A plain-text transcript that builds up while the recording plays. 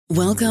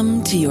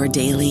Welcome to your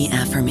daily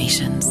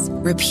affirmations.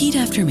 Repeat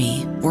after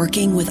me.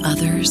 Working with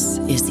others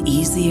is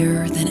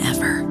easier than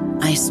ever.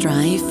 I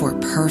strive for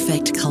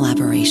perfect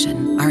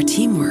collaboration. Our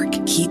teamwork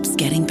keeps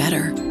getting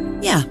better.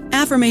 Yeah,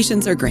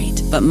 affirmations are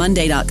great, but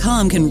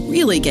Monday.com can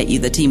really get you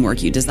the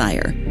teamwork you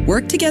desire.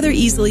 Work together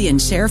easily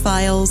and share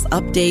files,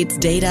 updates,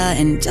 data,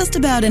 and just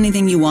about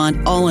anything you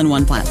want all in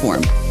one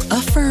platform.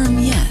 Affirm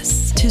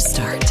yes to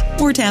start,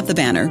 or tap the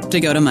banner to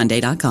go to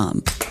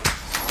Monday.com.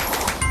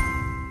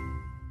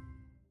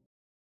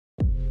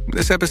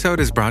 This episode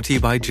is brought to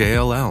you by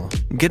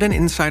JLL. Get an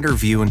insider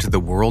view into the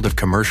world of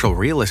commercial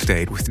real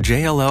estate with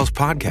JLL's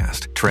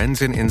podcast,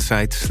 Trends and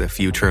Insights, the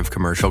Future of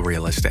Commercial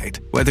Real Estate.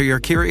 Whether you're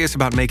curious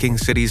about making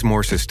cities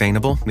more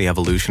sustainable, the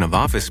evolution of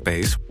office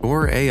space,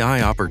 or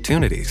AI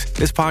opportunities,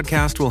 this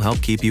podcast will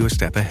help keep you a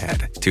step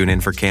ahead. Tune in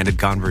for candid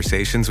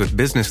conversations with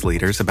business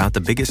leaders about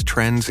the biggest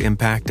trends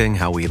impacting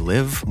how we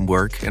live,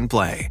 work, and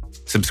play.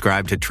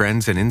 Subscribe to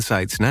Trends and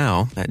Insights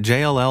now at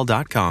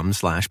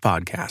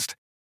jll.com/podcast.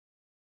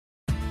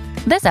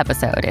 This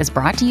episode is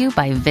brought to you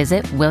by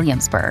Visit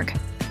Williamsburg.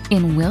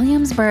 In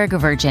Williamsburg,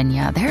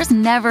 Virginia, there's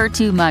never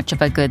too much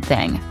of a good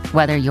thing.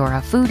 Whether you're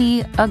a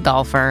foodie, a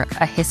golfer,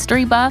 a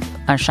history buff,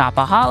 a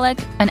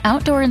shopaholic, an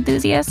outdoor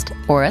enthusiast,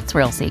 or a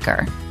thrill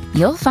seeker,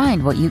 you'll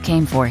find what you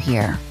came for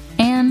here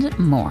and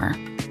more.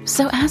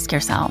 So ask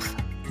yourself,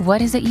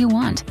 what is it you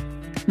want?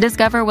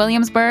 Discover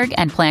Williamsburg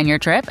and plan your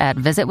trip at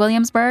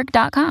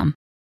visitwilliamsburg.com.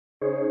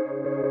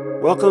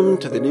 Welcome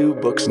to the New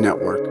Books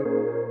Network.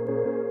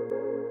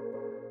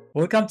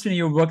 Welcome to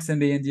New Books in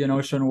the Indian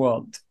Ocean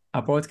World,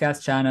 a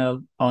podcast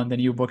channel on the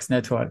New Books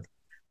Network.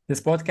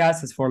 This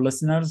podcast is for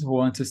listeners who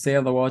want to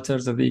sail the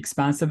waters of the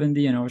expansive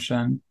Indian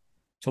Ocean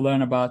to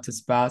learn about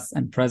its past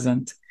and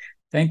present.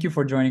 Thank you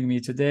for joining me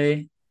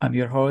today. I'm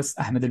your host,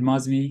 Ahmed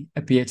Al-Mazmi,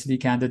 a PhD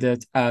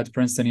candidate at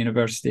Princeton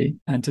University.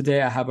 And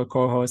today I have a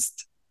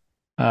co-host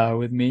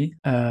with me.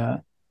 Hi,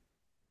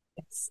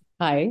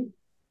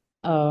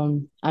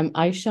 I'm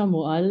Aisha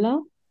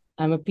Mualla.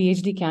 I'm a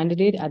PhD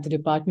candidate at the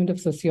Department of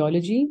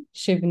Sociology,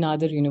 Shiv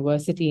Nadar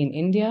University in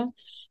India.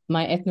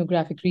 My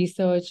ethnographic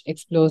research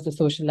explores the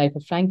social life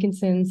of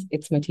frankincense,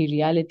 its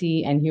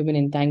materiality, and human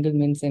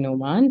entanglements in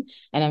Oman.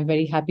 And I'm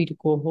very happy to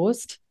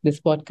co-host this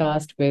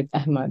podcast with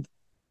Ahmed.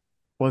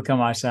 Welcome,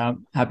 Aisha.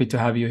 Happy to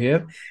have you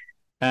here.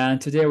 And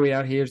today we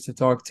are here to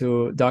talk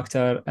to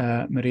Dr.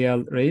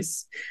 Marielle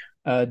Risse.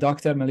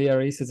 Dr. Marielle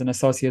Risse is an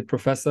associate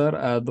professor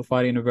at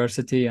Dhofar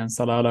University in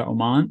Salalah,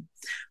 Oman.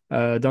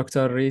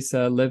 Dr.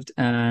 Risse lived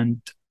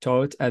and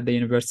taught at the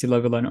university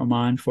level in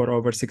Oman for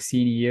over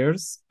 16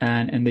 years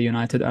and in the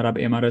United Arab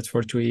Emirates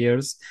for 2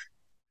 years.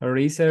 Her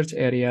research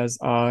areas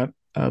are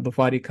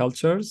Dhofari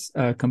cultures,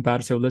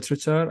 comparative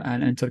literature,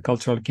 and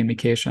intercultural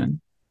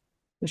communication.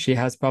 She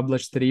has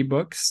published 3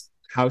 books,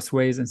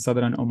 Houseways in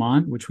Southern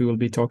Oman, which we will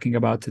be talking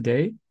about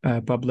today,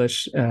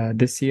 published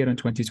this year in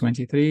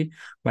 2023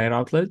 by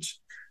Routledge.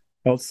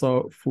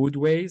 Also,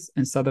 Foodways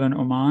in Southern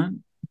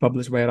Oman,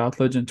 published by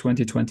Routledge in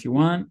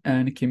 2021,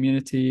 and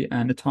Community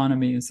and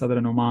Autonomy in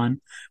Southern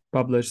Oman,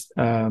 published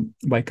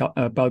by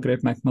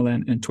Palgrave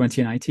Macmillan in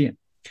 2019.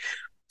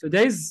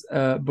 Today's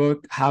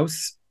book,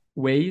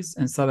 Houseways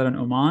in Southern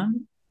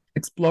Oman,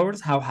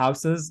 explores how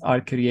houses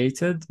are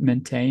created,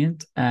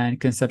 maintained, and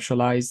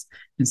conceptualized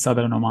in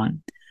Southern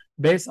Oman,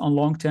 based on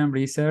long-term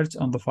research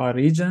on the Far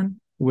region,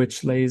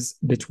 which lays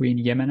between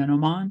Yemen and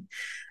Oman.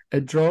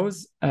 It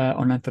draws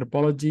on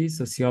anthropology,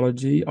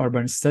 sociology,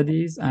 urban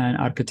studies, and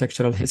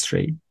architectural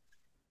history.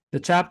 The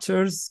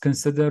chapters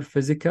consider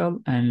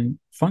physical and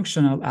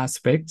functional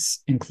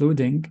aspects,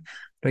 including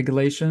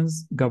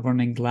regulations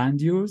governing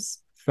land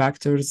use,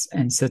 factors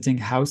in setting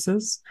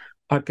houses,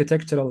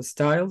 architectural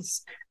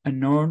styles, and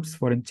norms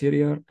for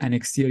interior and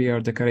exterior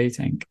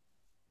decorating.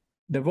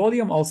 The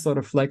volume also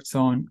reflects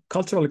on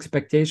cultural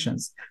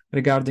expectations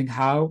regarding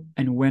how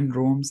and when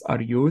rooms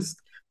are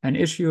used, and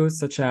issues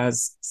such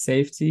as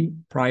safety,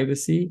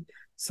 privacy,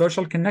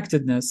 social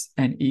connectedness,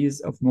 and ease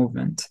of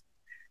movement.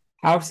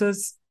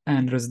 Houses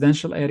and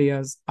residential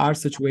areas are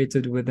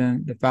situated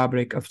within the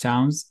fabric of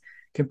towns.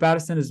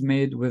 Comparison is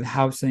made with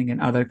housing in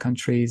other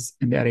countries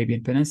in the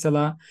Arabian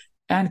Peninsula,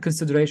 and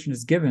consideration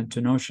is given to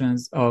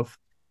notions of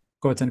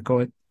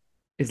quote-unquote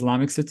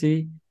Islamic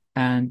city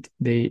and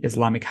the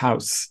Islamic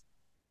house,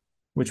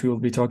 which we will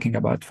be talking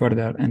about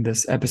further in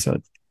this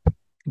episode.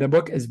 The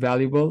book is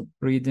valuable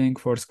reading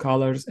for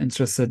scholars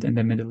interested in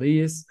the Middle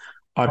East,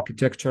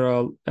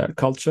 architectural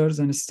cultures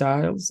and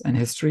styles and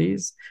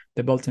histories,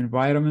 the built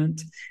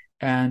environment,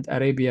 and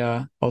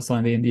Arabia, also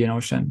in the Indian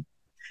Ocean.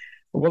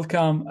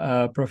 Welcome,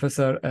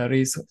 Professor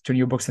Risse, to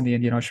New Books in the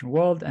Indian Ocean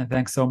World, and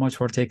thanks so much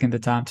for taking the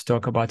time to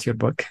talk about your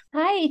book.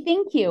 Hi,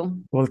 thank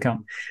you.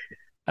 Welcome.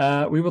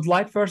 We would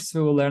like first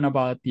to learn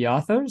about the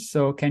author.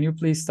 So can you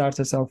please start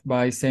us off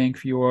by saying a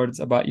few words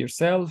about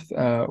yourself,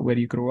 where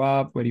you grew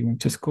up, where you went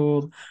to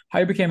school, how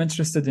you became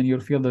interested in your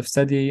field of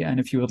study,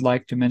 and if you would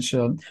like to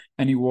mention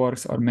any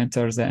works or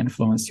mentors that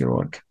influenced your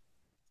work.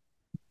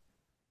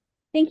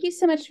 Thank you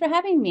so much for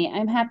having me.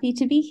 I'm happy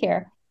to be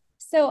here.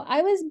 So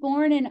I was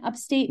born in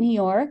upstate New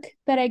York,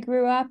 but I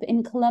grew up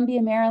in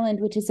Columbia, Maryland,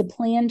 which is a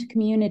planned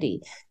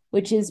community,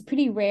 which is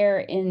pretty rare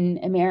in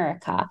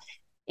America,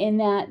 in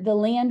that the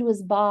land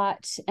was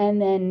bought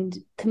and then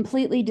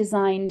completely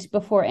designed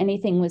before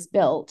anything was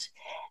built.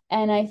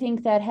 And I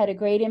think that had a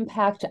great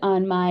impact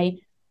on my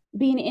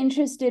being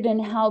interested in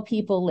how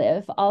people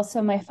live.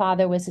 Also, my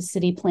father was a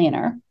city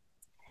planner.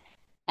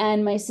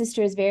 And my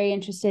sister is very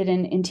interested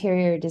in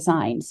interior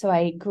design. So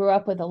I grew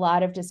up with a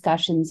lot of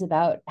discussions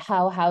about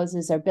how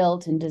houses are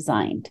built and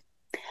designed.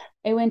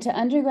 I went to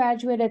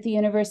undergraduate at the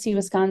University of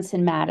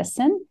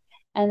Wisconsin-Madison,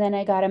 and then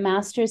I got a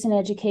master's in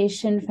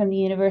education from the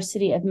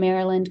University of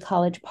Maryland,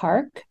 College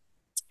Park.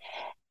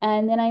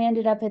 And then I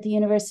ended up at the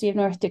University of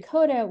North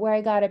Dakota, where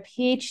I got a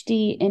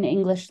PhD in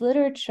English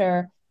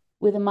literature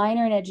with a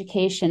minor in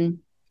education.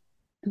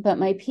 But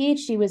my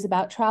PhD was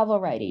about travel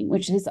writing,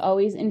 which has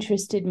always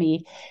interested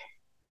me,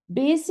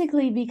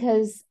 basically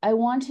because I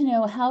want to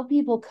know how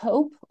people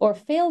cope or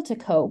fail to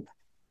cope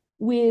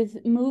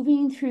with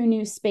moving through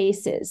new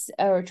spaces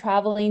or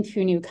traveling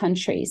through new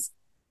countries.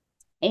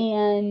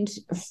 And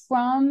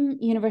from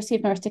University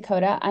of North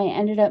Dakota, I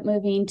ended up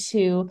moving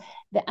to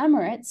the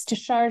Emirates, to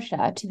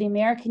Sharjah, to the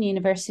American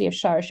University of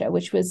Sharjah,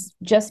 which was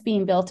just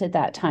being built at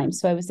that time.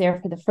 So I was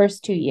there for the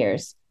first 2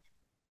 years.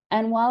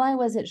 And while I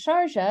was at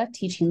Sharjah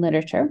teaching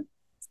literature,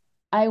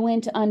 I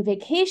went on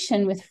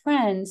vacation with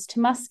friends to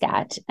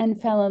Muscat and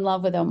fell in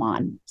love with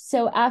Oman.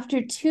 So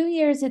after 2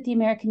 years at the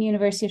American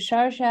University of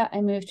Sharjah,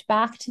 I moved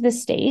back to the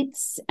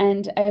States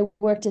and I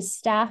worked as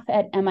staff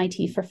at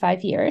MIT for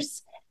 5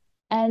 years.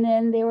 And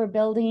then they were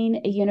building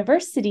a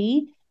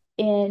university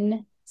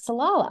in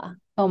Salalah,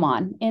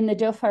 Oman, in the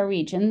Dhofar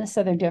region, the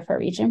southern Dhofar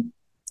region.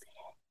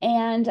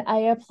 And I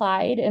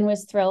applied and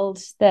was thrilled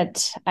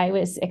that I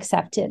was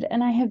accepted.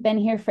 And I have been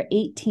here for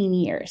 18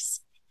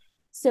 years.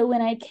 So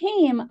when I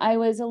came, I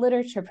was a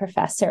literature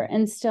professor,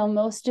 and still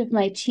most of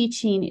my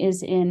teaching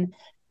is in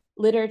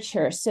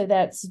literature. So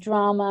that's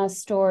drama,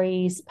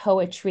 stories,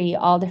 poetry,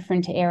 all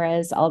different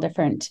eras, all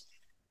different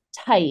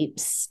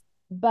types.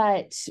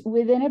 But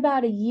within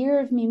about a year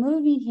of me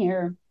moving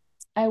here,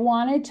 I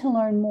wanted to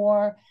learn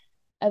more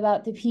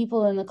about the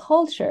people and the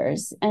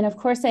cultures. And of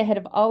course, I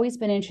had always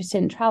been interested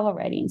in travel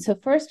writing. So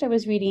first I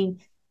was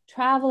reading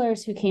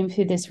travelers who came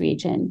through this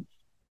region.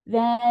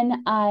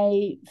 Then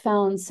I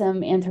found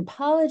some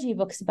anthropology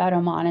books about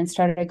Oman and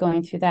started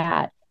going through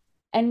that.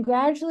 And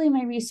gradually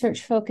my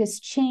research focus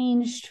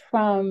changed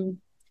from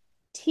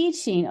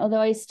teaching,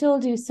 although I still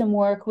do some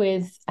work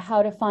with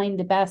how to find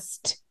the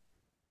best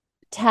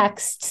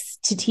texts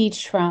to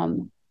teach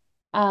from.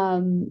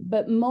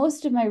 But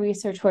most of my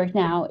research work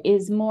now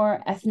is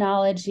more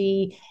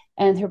ethnology,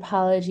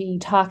 anthropology,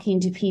 talking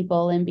to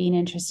people and being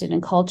interested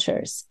in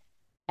cultures.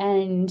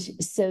 And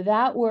so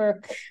that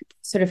work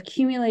sort of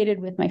accumulated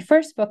with my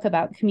first book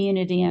about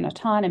community and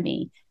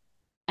autonomy.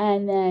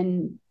 And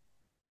then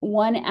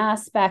one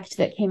aspect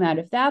that came out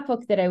of that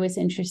book that I was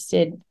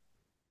interested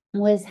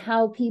was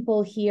how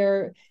people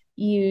here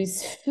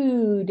use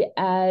food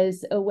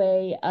as a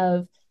way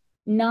of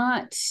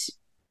not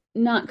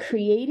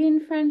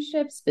creating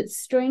friendships, but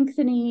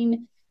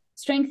strengthening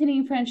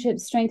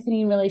friendships,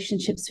 strengthening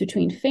relationships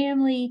between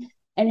family,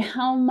 and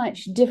how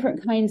much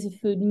different kinds of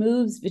food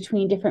moves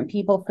between different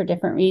people for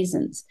different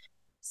reasons.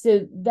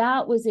 So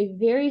that was a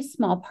very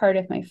small part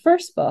of my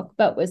first book,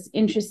 but was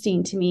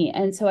interesting to me.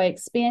 And so I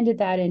expanded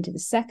that into the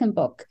second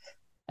book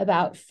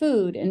about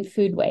food and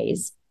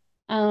foodways.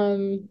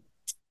 And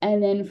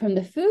then from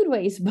the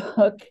foodways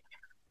book,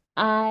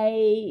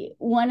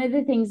 one of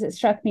the things that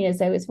struck me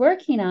as I was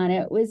working on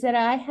it was that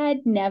I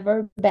had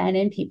never been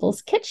in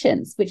people's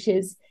kitchens, which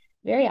is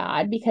very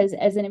odd because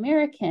as an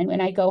American,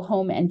 when I go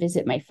home and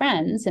visit my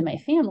friends and my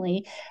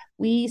family,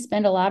 we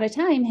spend a lot of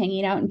time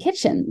hanging out in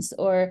kitchens.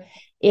 Or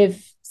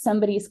if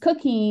somebody's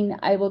cooking,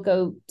 I will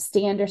go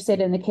stand or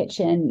sit in the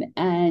kitchen.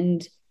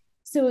 And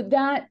so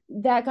that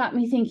got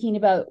me thinking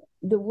about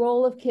the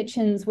role of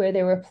kitchens, where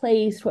they were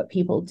placed, what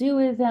people do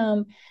with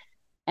them.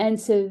 And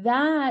so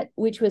that,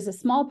 which was a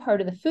small part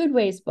of the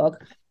foodways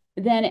book,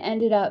 then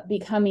ended up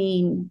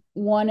becoming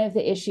one of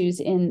the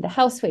issues in the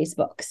Houseways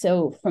book.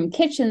 So from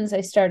kitchens,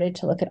 I started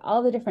to look at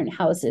all the different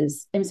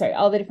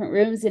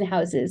rooms in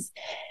houses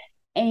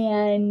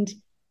and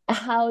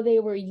how they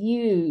were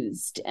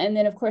used. And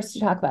then, of course, to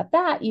talk about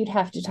that, you'd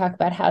have to talk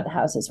about how the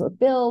houses were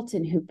built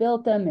and who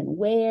built them and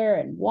where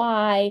and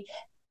why.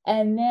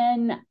 And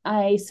then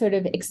I sort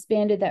of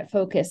expanded that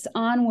focus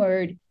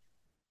onward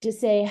to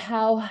say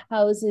how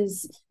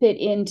houses fit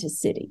into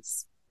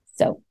cities.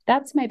 So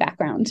that's my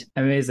background.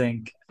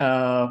 Amazing.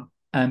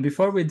 And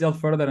before we delve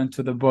further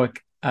into the book,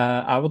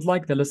 I would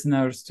like the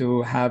listeners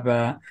to have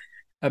a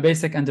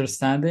basic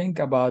understanding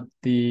about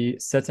the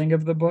setting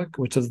of the book,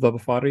 which is the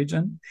Dhofar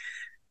region.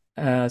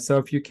 So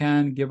if you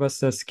can give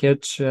us a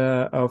sketch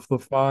of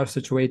Dhofar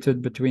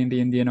situated between the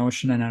Indian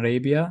Ocean and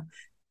Arabia,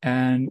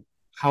 and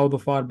how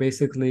Dhofar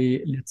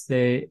basically, let's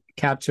say,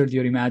 captured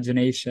your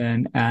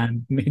imagination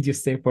and made you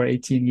stay for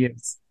 18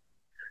 years.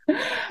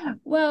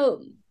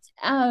 Well,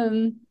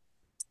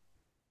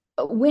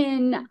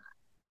 when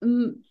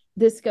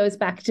this goes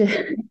back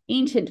to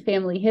ancient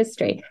family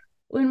history.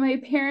 When my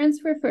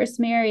parents were first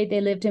married,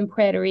 they lived in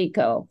Puerto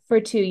Rico for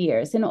 2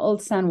 years in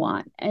Old San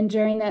Juan. And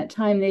during that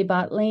time, they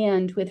bought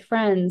land with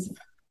friends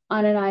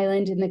on an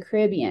island in the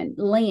Caribbean.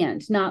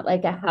 Land, not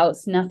like a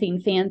house,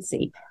 nothing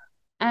fancy.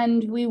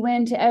 And we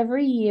went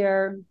every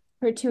year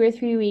for 2 or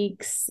 3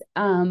 weeks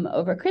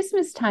over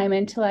Christmas time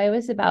until I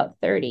was about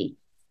 30.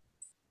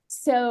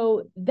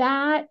 So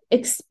that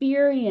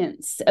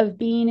experience of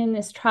being in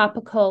this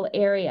tropical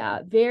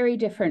area, very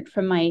different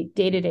from my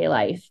day-to-day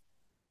life,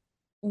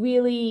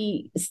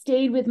 really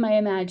stayed with my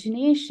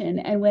imagination.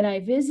 And when I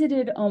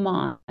visited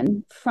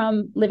Oman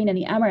from living in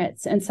the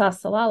Emirates and saw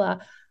Salalah,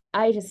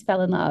 I just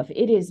fell in love.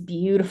 It is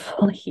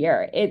beautiful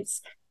here.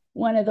 It's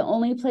one of the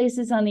only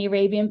places on the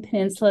Arabian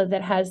Peninsula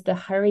that has the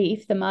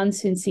Harif, the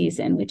monsoon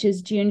season, which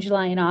is June,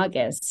 July, and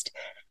August,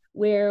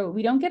 where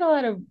we don't get a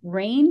lot of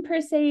rain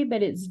per se,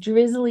 but it's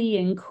drizzly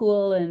and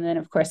cool. And then,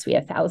 of course, we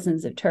have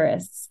thousands of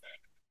tourists.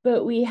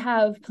 But we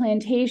have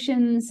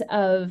plantations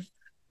of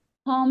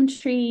palm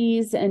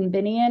trees and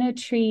banana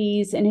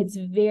trees, and it's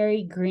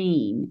very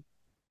green.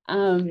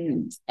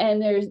 And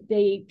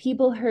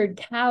people herd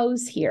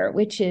cows here,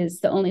 which is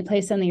the only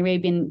place on the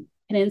Arabian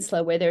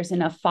Peninsula where there's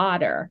enough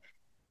fodder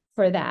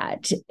for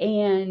that.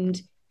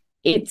 And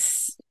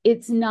it's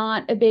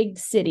not a big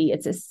city.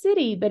 It's a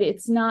city, but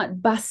it's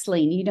not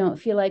bustling. You don't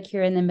feel like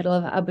you're in the middle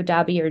of Abu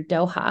Dhabi or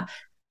Doha.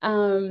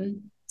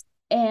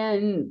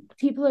 And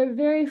people are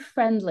very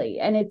friendly,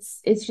 and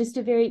it's just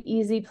a very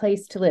easy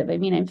place to live. I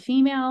mean, I'm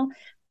female,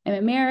 I'm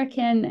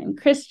American, I'm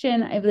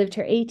Christian. I've lived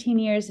here 18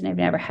 years and I've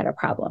never had a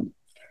problem.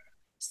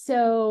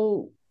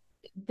 So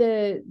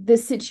the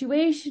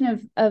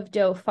situation of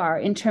Dhofar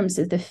in terms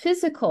of the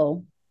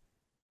physical,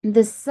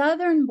 the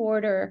southern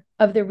border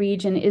of the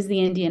region is the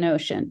Indian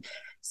Ocean.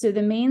 So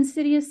the main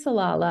city is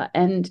Salalah,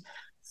 and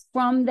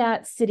from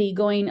that city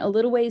going a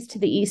little ways to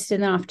the east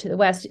and then off to the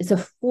west is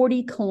a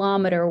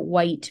 40-kilometer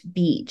white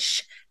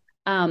beach,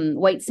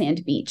 white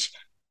sand beach.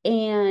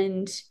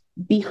 And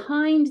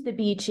behind the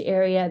beach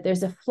area,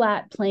 there's a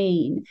flat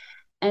plain.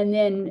 And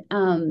then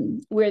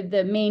where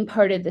the main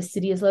part of the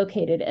city is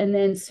located. And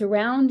then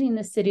surrounding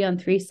the city on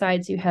three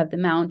sides, you have the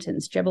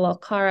mountains, Jebel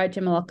al-Qara,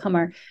 Jebel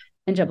al-Qamar,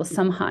 and Jebel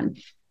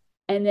Samhan.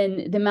 And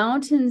then the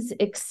mountains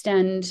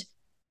extend,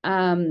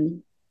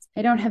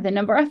 I don't have the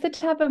number off the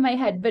top of my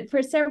head, but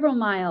for several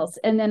miles.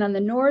 And then on the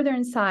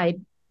northern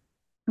side,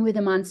 where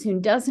the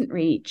monsoon doesn't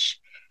reach,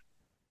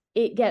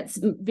 it gets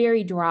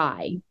very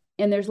dry.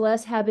 And there's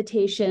less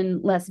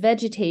habitation, less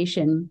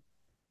vegetation,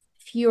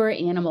 fewer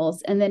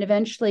animals. And then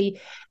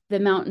eventually the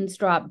mountains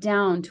drop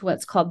down to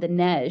what's called the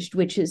Nejd,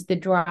 which is the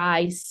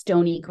dry,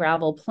 stony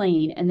gravel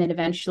plain. And then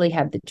eventually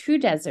have the true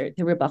desert,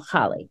 the Rib al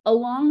Khali.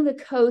 Along the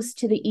coast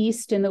to the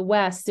east and the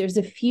west, there's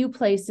a few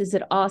places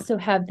that also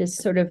have this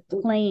sort of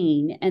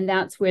plain. And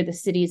that's where the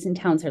cities and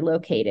towns are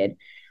located.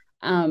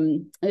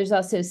 There's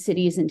also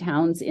cities and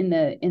towns in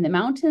the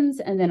mountains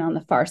and then on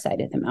the far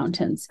side of the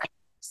mountains.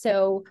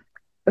 So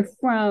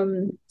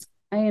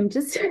I am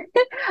just,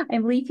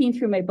 I'm leafing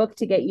through my book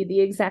to get you the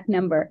exact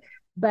number,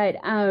 but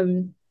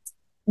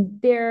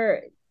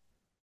the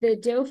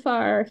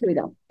Dhofar, here we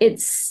go.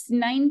 It's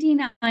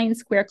 99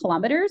 square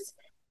kilometers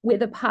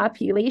with a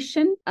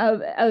population of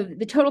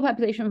the total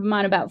population of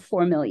Oman, about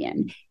 4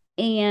 million.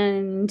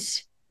 And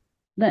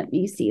let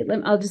me see,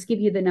 I'll just give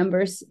you the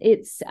numbers.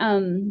 It's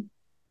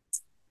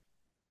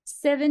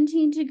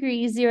 17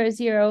 degrees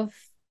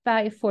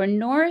 0054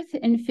 north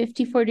and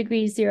 54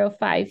 degrees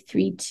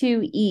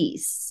 0532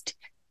 east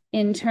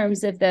in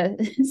terms of the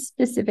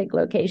specific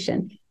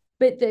location.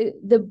 But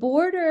the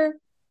border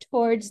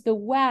towards the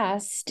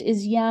west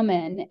is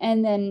Yemen,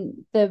 and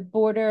then the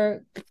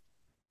border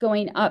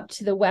going up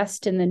to the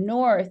west and the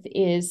north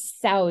is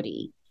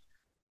Saudi.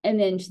 And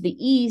then to the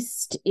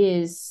east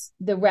is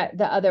the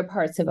other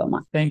parts of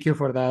Oman. Thank you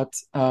for that.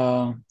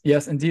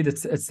 Yes, indeed,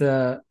 it's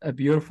a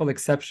beautiful,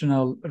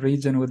 exceptional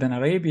region within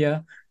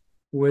Arabia,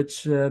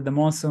 which the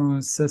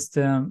monsoon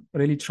system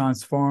really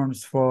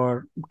transforms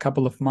for a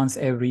couple of months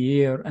every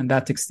year. And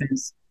that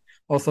extends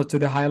also to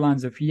the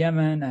highlands of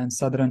Yemen and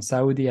southern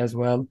Saudi as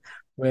well,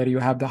 where you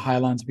have the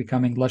highlands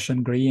becoming lush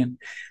and green,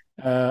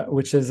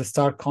 which is a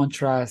stark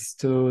contrast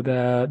to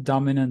the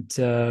dominant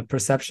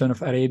perception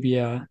of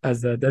Arabia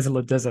as a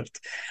desolate desert.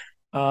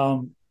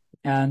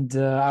 And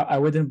I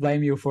wouldn't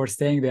blame you for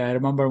staying there. I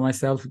remember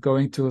myself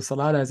going to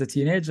Salalah as a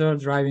teenager,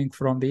 driving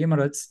from the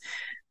Emirates,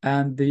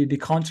 and the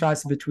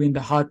contrast between the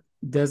hot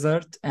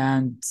desert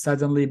and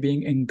suddenly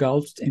being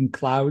engulfed in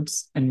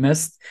clouds and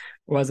mist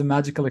was a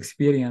magical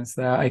experience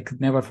that I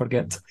could never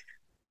forget.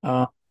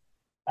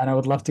 And I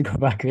would love to go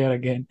back there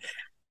again.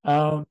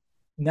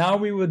 Now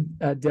we would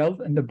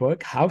delve in the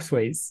book,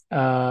 Houseways.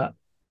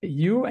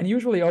 You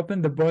usually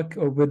open the book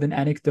with an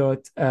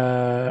anecdote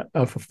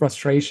of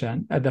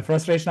frustration. The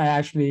frustration I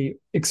actually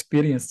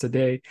experienced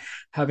today,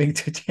 having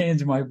to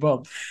change my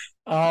bulb.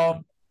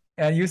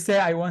 And you say,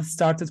 I once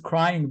started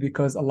crying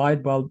because a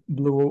light bulb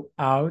blew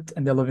out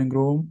in the living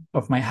room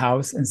of my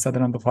house in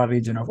southern Dhofar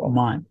region of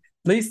Oman.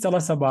 Please tell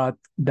us about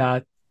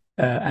that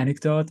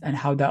anecdote and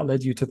how that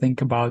led you to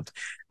think about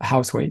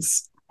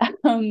Houseways.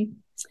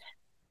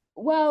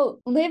 Well,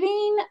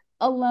 living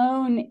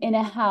alone in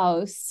a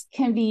house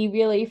can be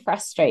really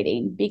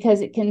frustrating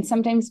because it can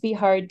sometimes be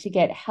hard to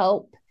get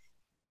help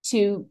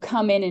to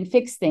come in and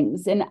fix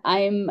things. And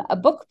I'm a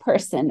book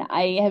person.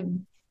 I have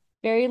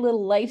very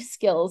little life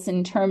skills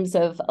in terms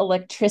of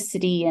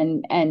electricity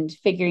and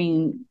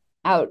figuring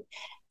out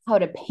how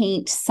to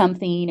paint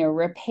something or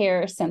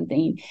repair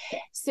something.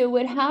 So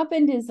what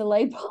happened is the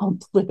light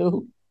bulb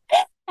blew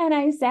and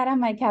I sat on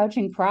my couch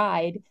and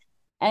cried.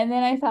 And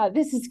then I thought,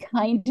 this is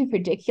kind of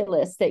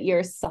ridiculous that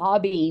you're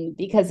sobbing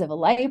because of a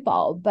light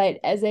bulb. But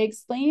as I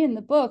explained in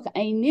the book,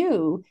 I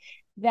knew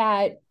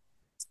that,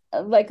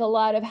 like a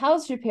lot of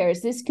house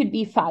repairs, this could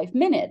be 5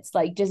 minutes.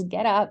 Like, just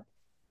get up,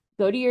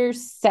 go to your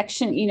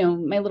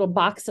section, my little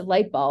box of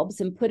light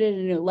bulbs, and put in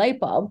a new light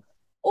bulb.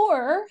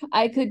 Or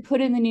I could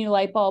put in the new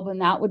light bulb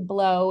and that would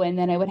blow. And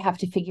then I would have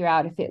to figure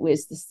out if it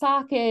was the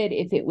socket,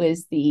 if it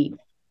was the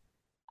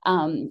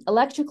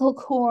electrical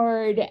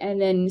cord, and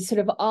then sort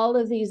of all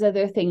of these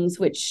other things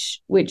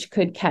which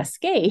could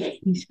cascade.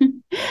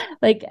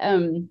 Like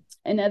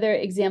another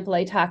example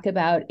I talk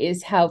about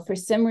is how for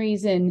some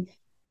reason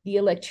the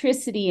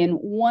electricity in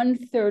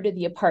 1/3 of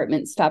the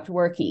apartment stopped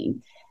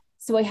working.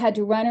 So I had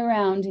to run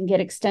around and get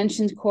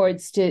extension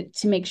cords to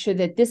make sure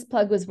that this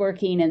plug was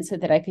working, and so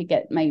that I could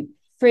get my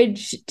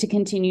fridge to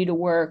continue to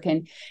work,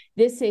 and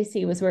this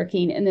AC was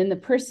working. And then the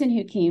person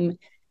who came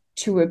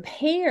to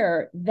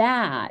repair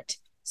that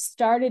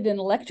started an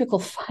electrical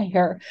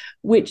fire,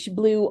 which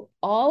blew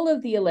all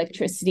of the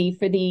electricity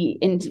for the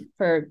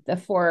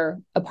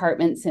 4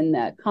 apartments in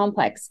the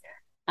complex.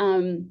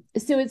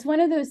 So it's one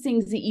of those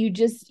things that you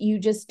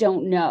just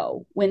don't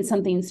know when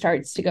something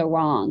starts to go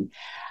wrong.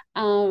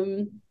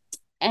 And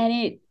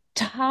it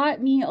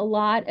taught me a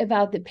lot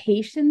about the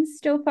patience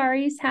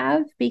Stofaris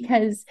have,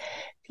 because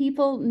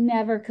people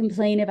never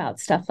complain about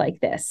stuff like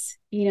this.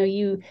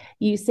 You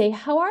say,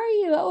 how are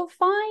you? Oh,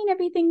 fine.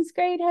 Everything's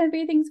great.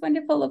 Everything's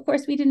wonderful. Of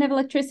course, we didn't have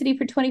electricity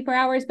for 24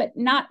 hours, but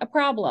not a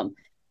problem.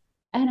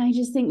 And I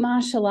just think,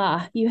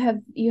 mashallah, you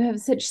have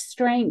such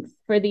strength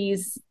for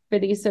these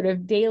sort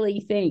of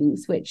daily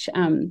things, which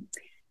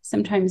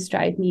sometimes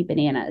drive me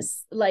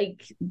bananas.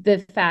 Like the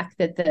fact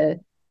that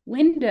the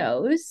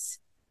windows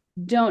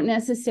don't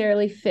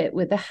necessarily fit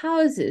with the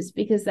houses,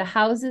 because the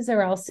houses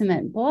are all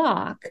cement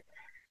block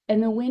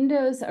and the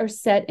windows are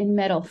set in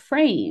metal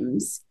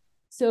frames.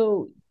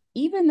 So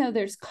even though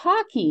there's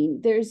caulking,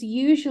 there's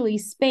usually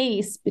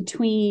space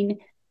between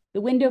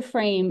the window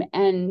frame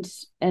and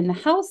the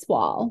house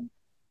wall,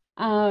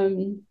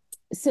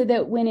 so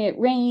that when it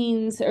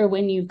rains or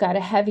when you've got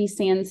a heavy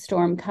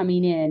sandstorm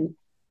coming in,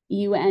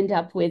 you end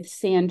up with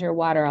sand or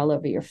water all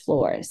over your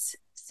floors.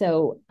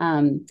 So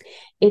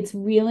it's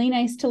really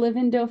nice to live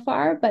in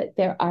Dhofar, but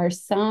there are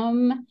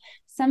some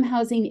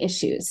housing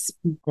issues.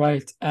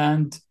 Right.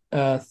 And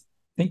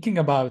thinking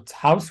about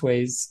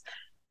Houseways,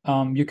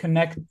 you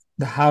connect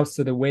the house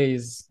to the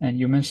ways, and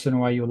you mentioned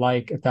why you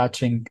like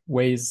attaching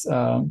ways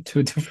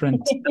to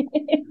different.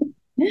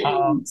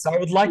 So I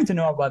would like to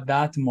know about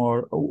that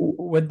more.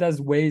 What does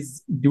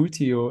ways do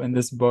to you in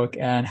this book,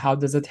 and how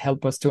does it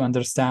help us to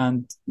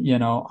understand,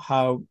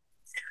 how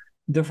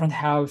different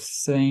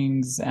house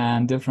things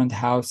and different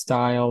house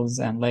styles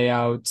and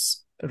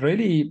layouts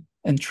really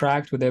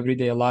interact with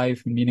everyday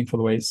life in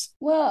meaningful ways?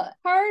 Well,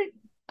 part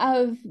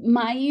of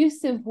my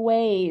use of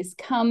ways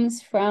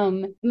comes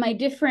from my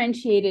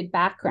differentiated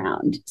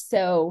background.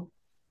 So,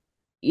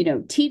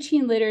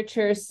 teaching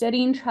literature,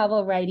 studying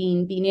travel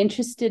writing, being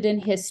interested in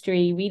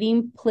history,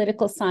 reading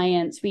political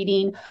science,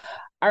 reading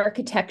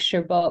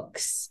architecture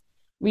books,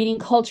 reading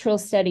cultural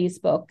studies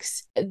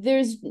books.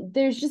 There's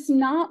just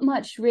not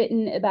much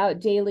written about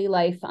daily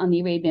life on the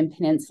Arabian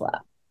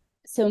Peninsula.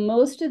 So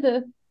most of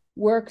the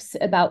works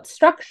about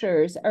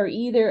structures are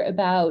either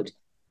about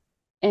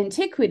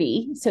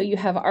antiquity, so you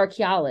have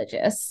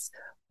archaeologists,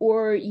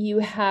 or you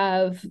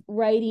have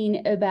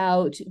writing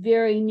about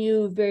very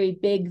new, very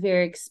big,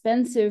 very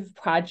expensive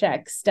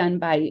projects done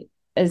by,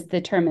 as the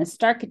term is,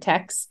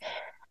 architects.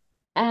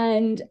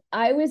 And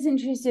I was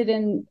interested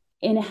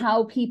in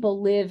how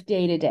people live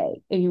day to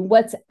day. I mean,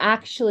 what's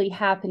actually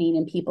happening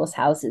in people's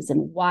houses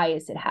and why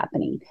is it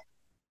happening?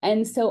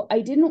 And so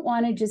I didn't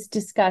want to just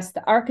discuss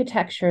the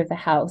architecture of the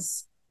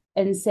house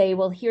and say,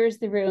 well, here's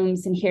the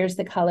rooms and here's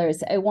the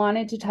colors. I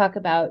wanted to talk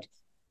about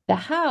the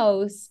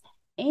house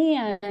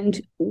and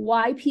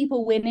why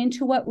people went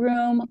into what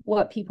room,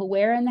 what people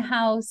wear in the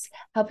house,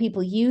 how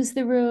people use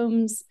the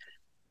rooms,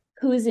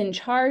 who's in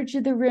charge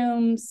of the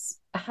rooms,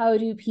 how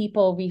do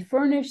people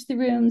refurnish the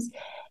rooms.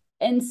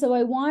 And so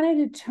I wanted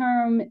a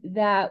term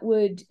that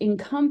would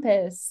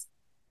encompass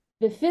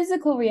the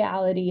physical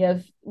reality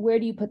of where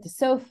do you put the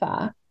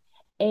sofa,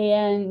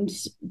 and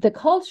the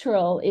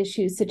cultural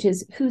issues such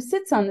as who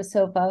sits on the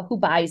sofa, who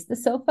buys the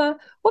sofa,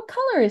 what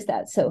color is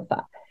that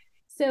sofa?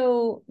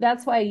 So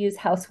that's why I use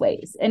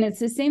Houseways. And it's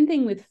the same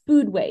thing with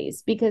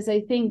foodways, because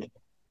I think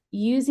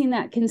using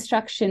that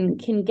construction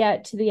can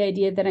get to the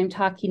idea that I'm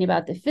talking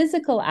about the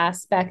physical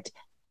aspect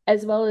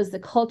as well as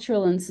the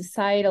cultural and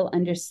societal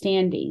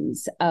understandings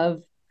of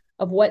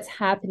what's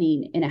happening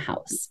in a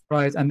house.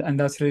 Right, and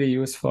that's really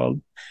useful.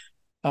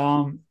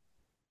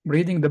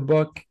 Reading the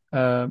book,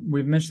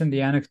 we've mentioned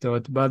the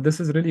anecdote, but this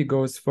is really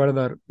goes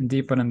further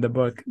deeper in the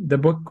book.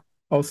 The book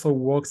also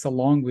walks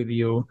along with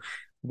you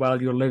while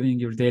you're living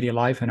your daily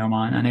life in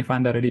Oman. And I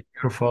find that really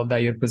beautiful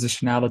that your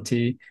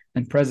positionality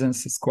and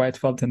presence is quite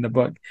felt in the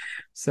book.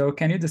 So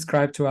can you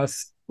describe to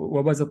us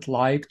what was it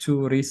like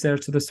to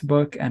research this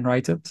book and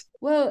write it?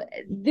 Well,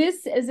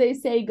 this, as I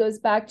say, goes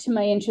back to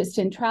my interest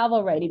in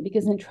travel writing,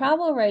 because in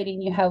travel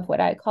writing, you have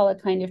what I call a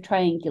kind of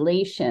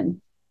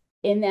triangulation,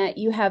 in that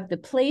you have the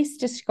place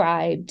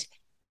described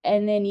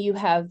and then you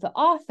have the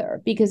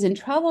author, because in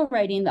travel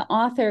writing, the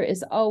author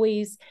is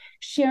always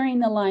sharing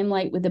the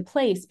limelight with the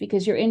place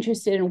because you're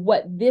interested in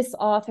what this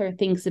author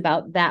thinks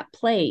about that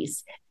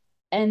place.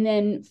 And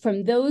then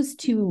from those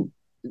two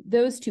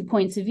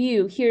points of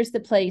view, here's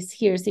the place,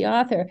 here's the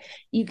author,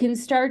 you can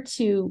start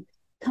to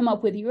come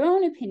up with your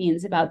own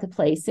opinions about the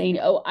place, saying,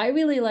 oh, I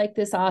really like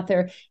this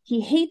author.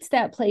 He hates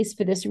that place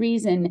for this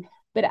reason,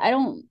 but I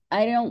don't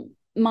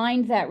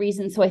mind that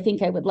reason, so I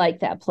think I would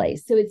like that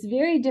place. So it's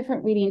very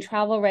different reading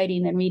travel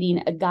writing than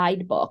reading a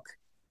guidebook,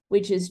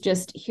 which is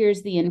just,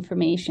 here's the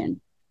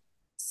information.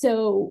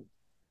 So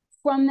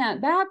from that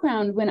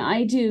background, when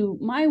I do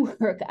my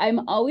work,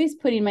 I'm always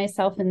putting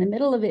myself in the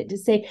middle of it to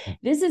say,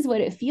 this is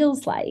what it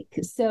feels like.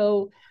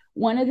 So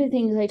one of the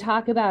things I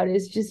talk about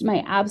is just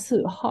my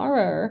absolute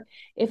horror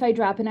if I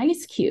drop an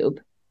ice cube,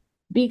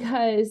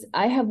 because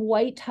I have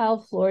white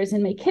tile floors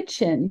in my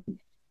kitchen,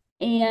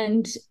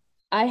 and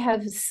I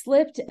have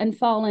slipped and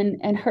fallen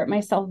and hurt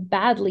myself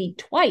badly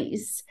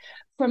twice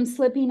from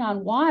slipping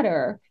on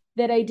water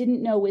that I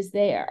didn't know was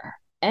there.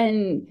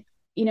 And,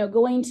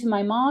 going to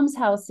my mom's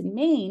house in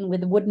Maine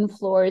with wooden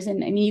floors,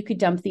 and I mean, you could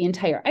dump the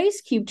entire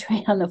ice cube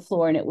tray on the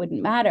floor and it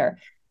wouldn't matter.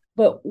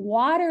 But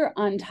water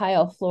on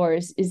tile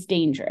floors is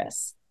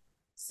dangerous.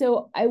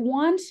 So I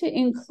want to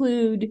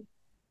include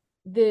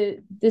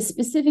the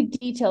specific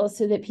details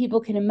so that people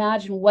can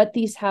imagine what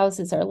these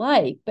houses are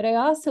like. But I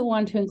also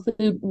want to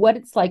include what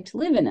it's like to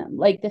live in them,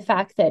 like the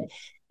fact that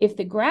if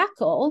the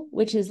grackle,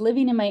 which is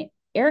living in my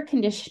air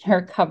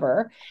conditioner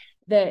cover,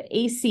 the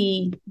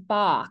AC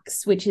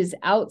box, which is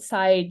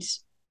outside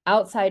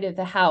of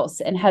the house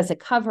and has a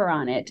cover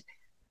on it,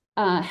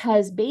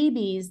 has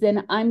babies,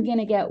 then I'm going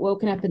to get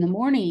woken up in the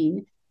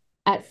morning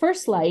at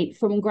first light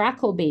from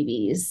grackle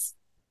babies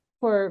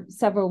for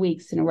several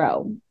weeks in a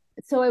row.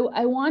 So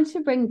I want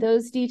to bring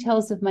those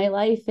details of my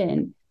life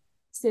in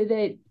so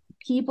that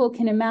people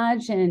can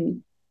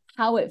imagine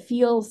how it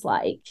feels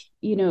like.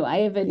 I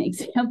have an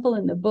example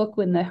in the book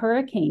when the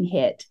hurricane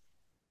hit.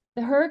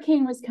 The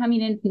hurricane was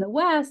coming in from the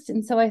west,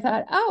 and so I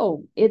thought,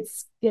 oh,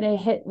 it's going to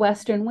hit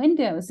western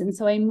windows. And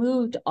so I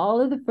moved all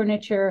of the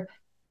furniture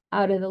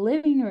out of the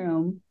living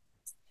room,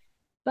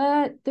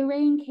 but the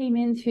rain came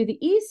in through the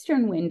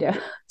eastern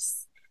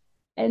windows.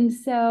 And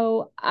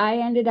so I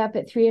ended up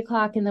at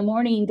 3:00 in the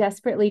morning,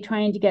 desperately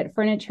trying to get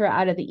furniture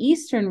out of the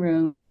eastern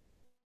rooms,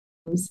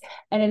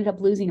 and ended up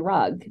losing a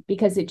rug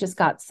because it just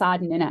got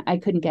sodden and I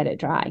couldn't get it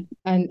dry.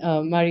 And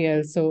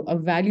Marielle, so a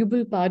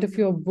valuable part of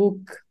your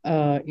book,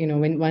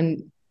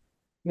 when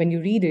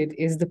you read it,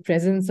 is the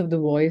presence of the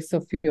voice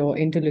of your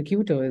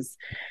interlocutors.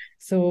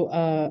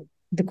 So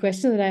the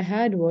question that I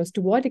had was,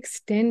 to what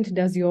extent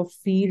does your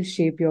field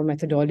shape your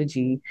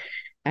methodology?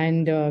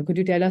 And could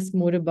you tell us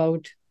more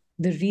about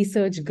the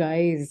research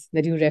guys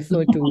that you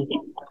refer to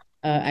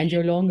and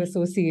your long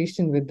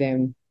association with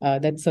them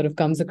that sort of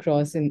comes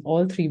across in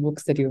all three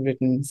books that you've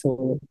written?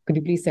 So could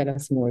you please tell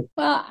us more?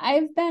 Well,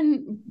 I've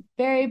been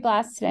very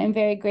blessed and I'm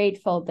very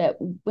grateful that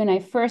when I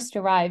first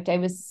arrived, I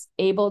was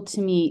able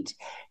to meet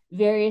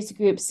various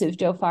groups of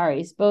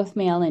Dofaris, both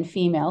male and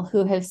female,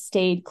 who have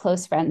stayed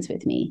close friends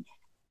with me.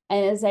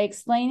 And as I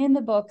explain in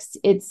the books,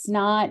 it's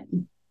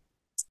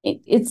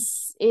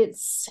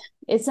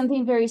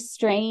something very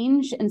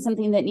strange and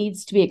something that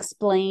needs to be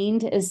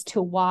explained as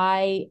to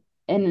why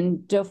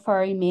an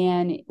Dofari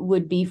man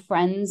would be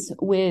friends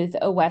with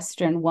a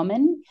Western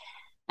woman.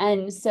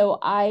 And so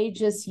I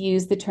just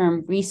use the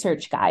term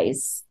research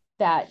guys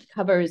that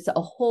covers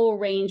a whole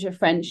range of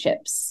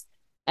friendships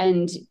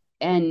and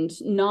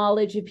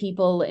knowledge of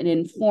people and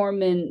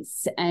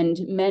informants and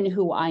men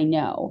who I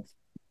know.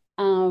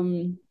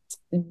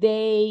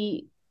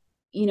 They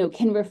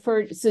can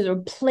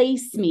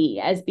replace me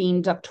as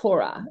being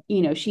doctora.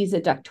 She's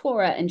a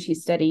doctora and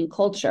she's studying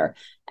culture.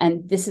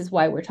 And this is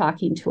why we're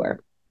talking to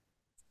her.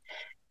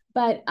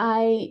 But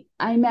I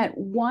met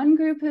one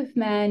group of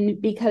men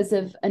because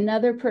of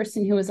another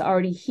person who was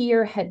already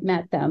here had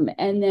met them,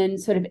 and then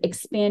sort of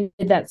expanded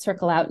that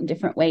circle out in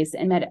different ways,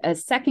 and met a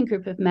second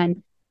group of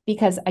men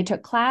because I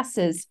took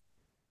classes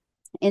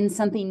in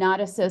something not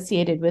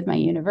associated with my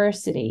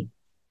university.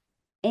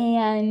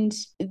 And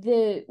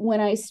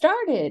when I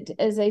started,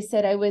 as I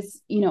said, I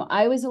was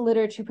a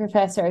literature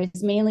professor. I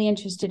was mainly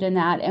interested in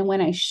that. And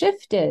when I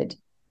shifted,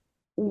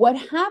 what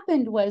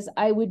happened was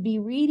I would be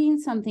reading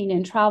something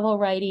in travel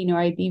writing, or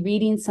I'd be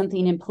reading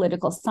something in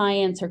political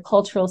science or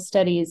cultural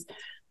studies,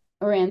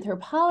 or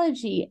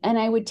anthropology. And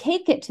I would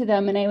take it to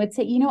them and I would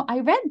say,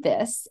 I read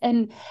this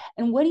and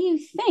what do you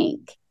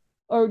think?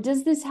 Or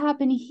does this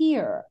happen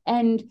here?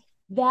 And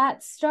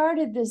that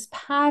started this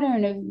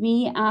pattern of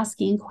me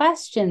asking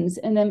questions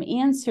and them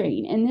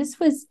answering. And this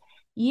was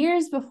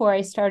years before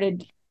I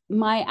started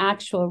my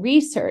actual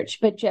research,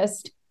 but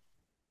just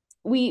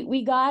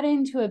we got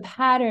into a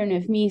pattern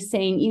of me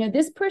saying,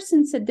 this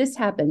person said this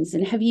happens,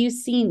 and have you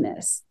seen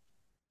this?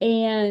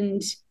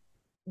 And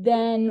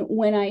then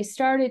when I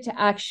started to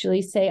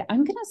actually say,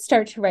 I'm going to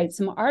start to write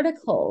some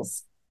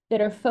articles that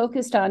are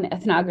focused on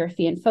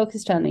ethnography and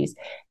focused on these,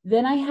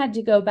 then I had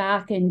to go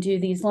back and do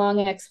these long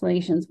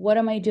explanations. What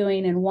am I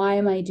doing and why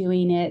am I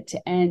doing it?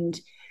 And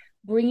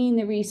bringing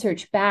the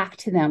research back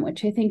to them,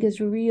 which I think is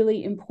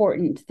really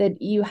important,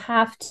 that you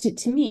have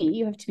to me,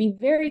 you have to be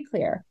very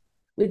clear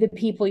with the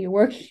people you're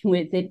working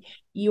with, that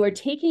you are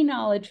taking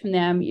knowledge from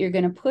them, you're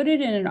going to put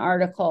it in an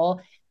article,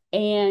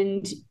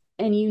 and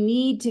you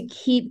need to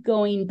keep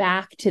going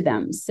back to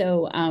them.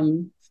 So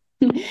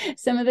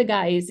some of the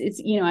guys,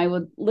 it's, I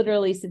would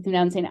literally sit them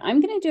down saying,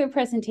 I'm going to do a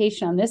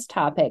presentation on this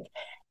topic.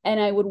 And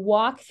I would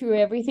walk through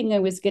everything I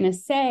was going to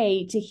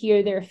say to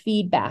hear their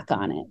feedback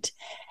on it.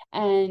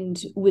 And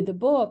with the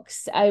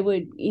books, I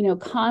would,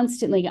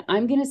 constantly,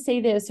 I'm going to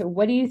say this, or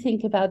what do you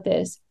think about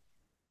this?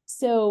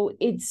 So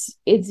it's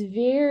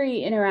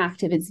very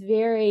interactive. It's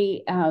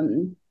very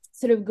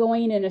sort of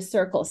going in a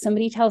circle.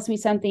 Somebody tells me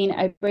something,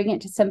 I bring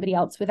it to somebody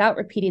else without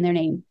repeating their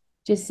name.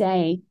 Just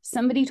say,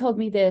 somebody told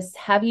me this.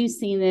 Have you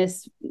seen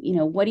this?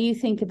 What do you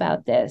think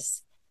about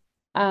this?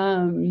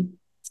 And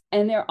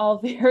they're all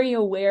very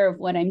aware of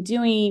what I'm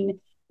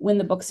doing. When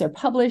the books are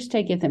published,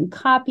 I give them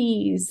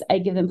copies. I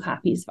give them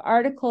copies of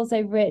articles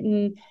I've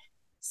written,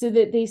 so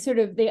that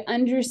they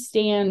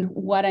understand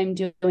what I'm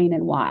doing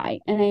and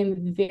why. And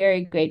I'm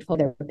very grateful for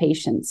their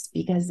patience,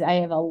 because I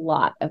have a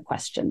lot of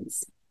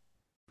questions.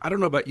 I don't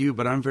know about you,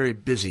 but I'm very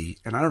busy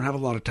and I don't have a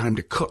lot of time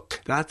to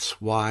cook. That's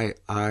why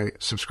I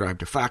subscribe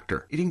to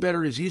Factor. Eating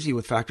better is easy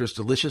with Factor's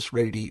delicious,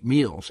 ready-to-eat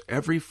meals.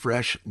 Every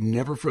fresh,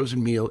 never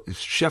frozen meal is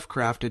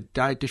chef-crafted,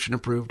 dietitian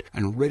approved,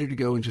 and ready to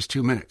go in just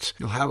 2 minutes.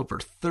 You'll have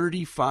over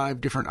 35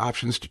 different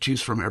options to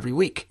choose from every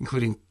week,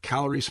 including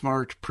Calorie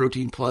Smart,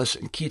 Protein Plus,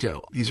 and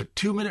Keto. These are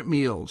 2-minute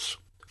meals.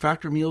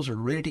 Factor meals are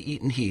ready to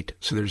eat and heat,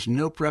 so there's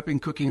no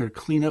prepping, cooking, or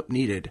cleanup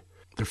needed.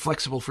 They're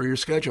flexible for your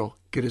schedule.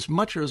 Get as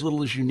much or as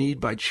little as you need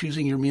by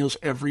choosing your meals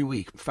every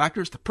week. Factor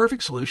is the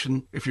perfect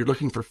solution if you're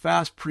looking for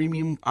fast,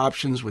 premium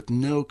options with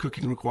no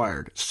cooking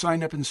required.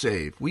 Sign up and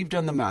save. We've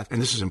done the math,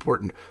 and this is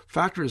important.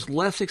 Factor is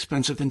less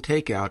expensive than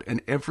takeout,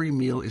 and every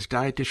meal is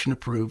dietitian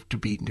approved to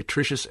be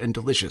nutritious and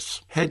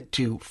delicious. Head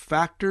to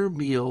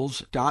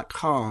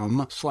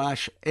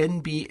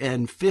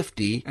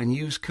factormeals.com/NBN50 and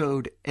use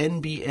code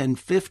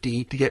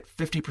NBN50 to get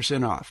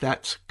 50% off.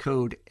 That's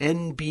code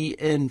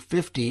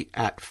NBN50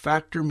 at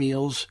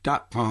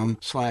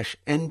factormeals.com/NBN50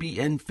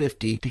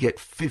 to get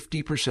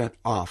 50%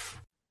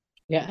 off.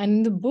 Yeah, and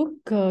in the book,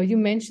 you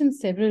mentioned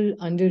several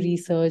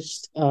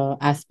under-researched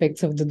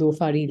aspects of the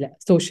Dhofari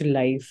social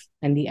life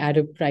and the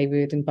Arab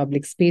private and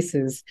public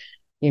spaces,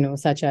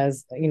 such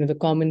as, the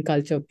common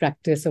culture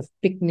practice of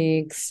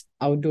picnics,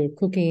 outdoor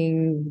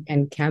cooking,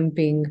 and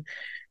camping.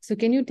 So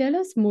can you tell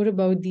us more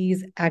about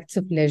these acts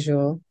of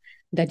leisure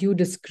that you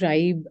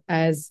describe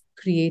as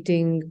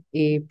creating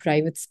a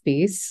private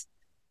space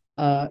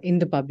in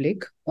the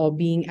public, or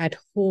being at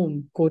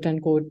home, quote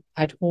unquote,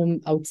 at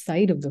home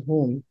outside of the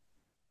home?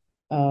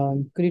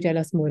 Could you tell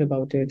us more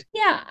about it?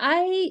 Yeah,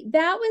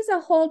 that was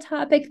a whole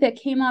topic that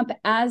came up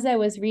as I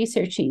was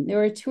researching. There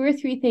were 2 or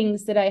 3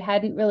 things that I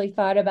hadn't really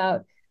thought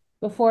about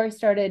before I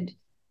started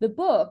the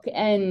book.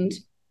 And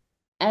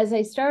as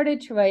I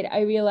started to write,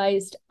 I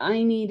realized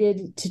I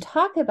needed to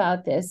talk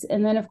about this.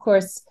 And then, of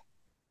course,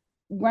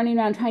 running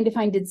around trying to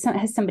find,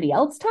 has somebody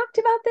else talked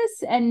about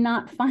this, and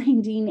not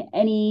finding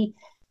any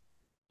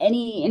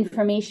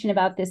information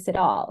about this at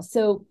all.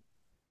 So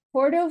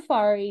for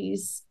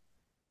Dhofaris,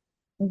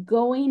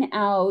 going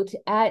out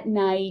at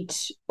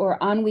night or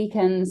on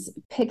weekends,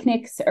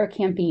 picnics or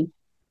camping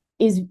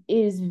is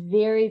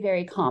very,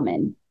 very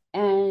common.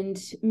 And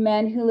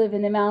men who live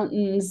in the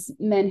mountains,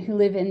 men who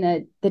live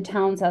in the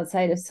towns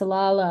outside of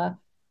Salalah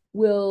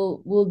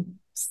will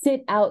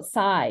sit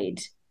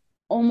outside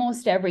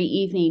almost every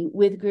evening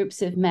with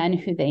groups of men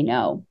who they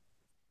know.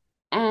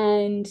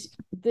 And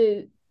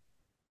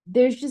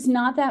there's just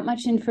not that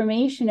much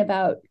information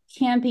about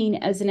camping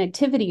as an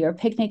activity or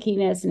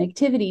picnicking as an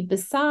activity,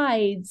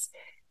 besides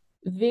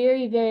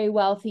very, very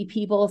wealthy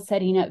people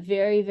setting up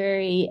very,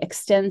 very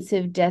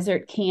extensive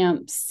desert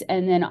camps,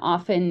 and then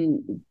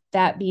often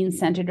that being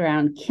centered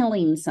around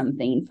killing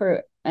something.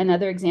 For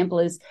another example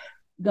is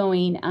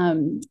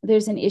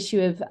there's an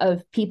issue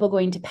of people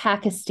going to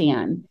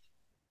Pakistan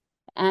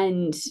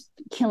and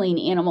killing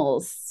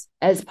animals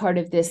as part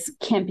of this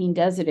camping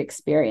desert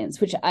experience,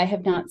 which I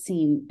have not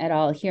seen at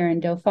all here in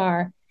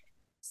Dhofar.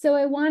 So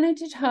I wanted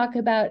to talk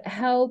about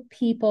how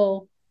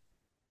people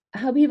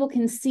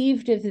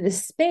conceived of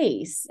this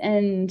space.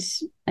 And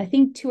I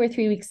think 2 or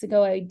 3 weeks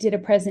ago, I did a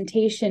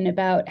presentation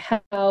about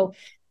how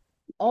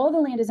all the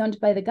land is owned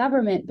by the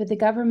government, but the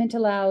government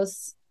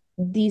allows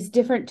these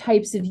different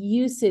types of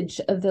usage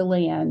of the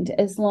land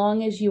as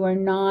long as you are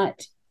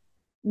not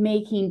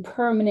making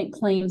permanent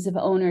claims of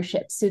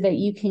ownership, so that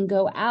you can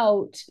go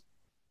out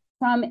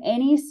from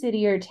any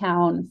city or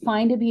town,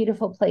 find a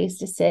beautiful place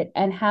to sit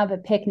and have a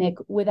picnic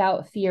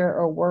without fear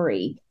or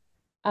worry,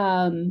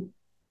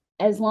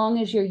 as long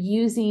as you're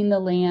using the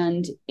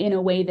land in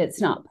a way that's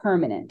not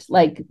permanent,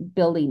 like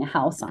building a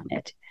house on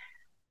it.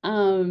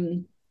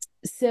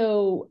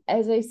 So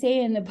as I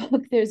say in the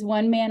book, there's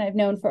one man I've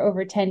known for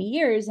over 10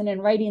 years, and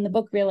in writing the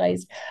book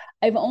realized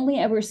I've only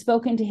ever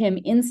spoken to him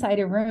inside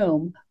a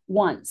room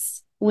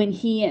once, when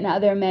he and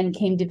other men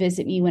came to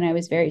visit me when I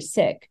was very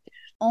sick.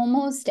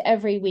 Almost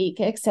every week,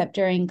 except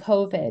during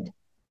COVID,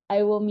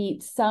 I will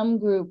meet some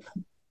group,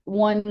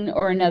 one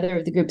or another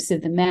of the groups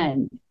of the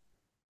men,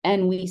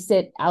 and we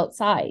sit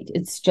outside.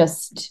 It's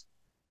just,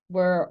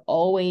 we're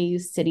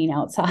always sitting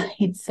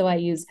outside. So I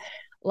use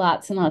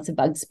lots and lots of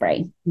bug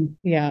spray.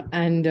 Yeah.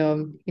 And,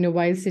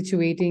 while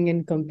situating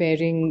and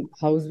comparing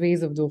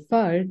Houseways of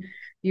Dhofar,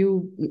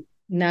 you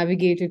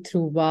navigated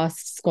through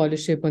vast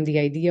scholarship on the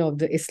idea of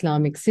the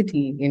Islamic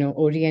city,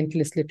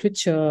 Orientalist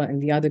literature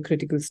and the other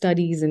critical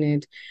studies in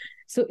it.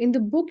 So in the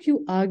book,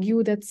 you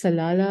argue that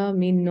Salalah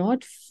may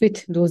not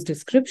fit those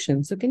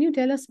descriptions. So can you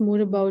tell us more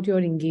about your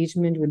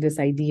engagement with this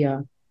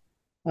idea,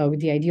 with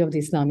the idea of the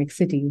Islamic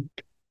city?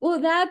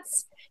 Well,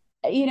 that's,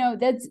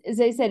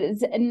 as I said,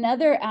 it's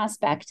another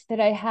aspect that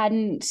I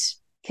hadn't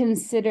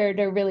considered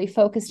or really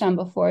focused on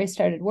before I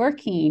started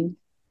working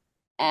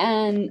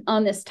and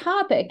on this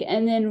topic,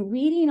 and then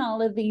reading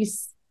all of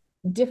these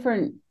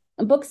different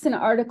books and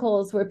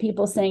articles where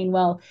people saying,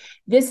 well,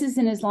 this is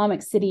an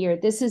Islamic city or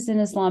this is an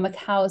Islamic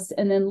house,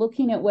 and then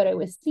looking at what I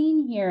was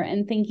seeing here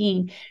and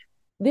thinking,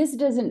 this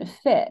doesn't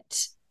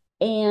fit.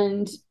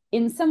 And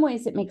in some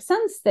ways it makes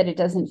sense that it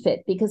doesn't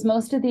fit, because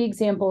most of the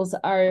examples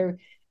are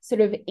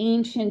sort of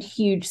ancient,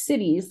 huge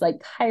cities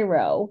like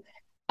Cairo.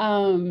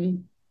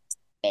 And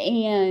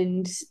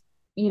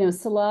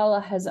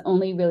Salalah has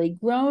only really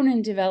grown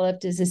and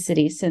developed as a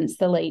city since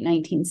the late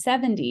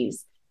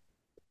 1970s.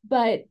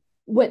 But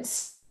what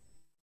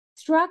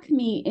struck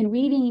me in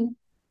reading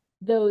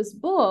those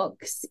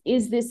books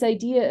is this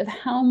idea of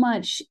how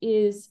much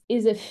is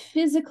a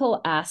physical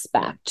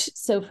aspect.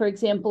 So, for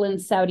example, in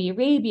Saudi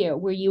Arabia,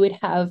 where you would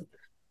have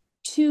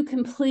two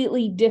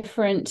completely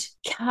different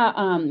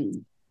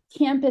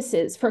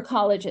campuses for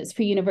colleges,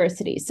 for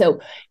universities. So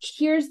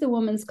here's the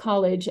women's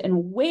college,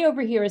 and way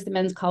over here is the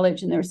men's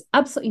college, and there's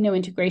absolutely no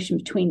integration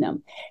between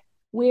them.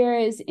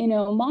 Whereas in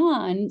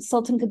Oman,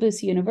 Sultan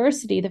Qaboos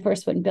University, the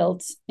first one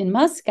built in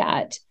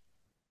Muscat,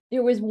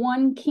 there was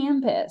one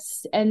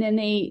campus, and then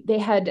they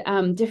had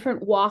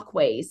different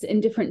walkways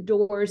and different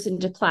doors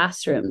into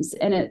classrooms.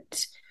 And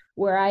at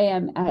where I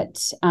am at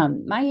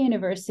my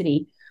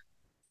university,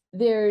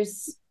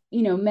 there's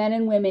men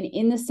and women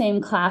in the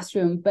same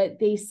classroom, but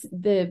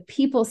the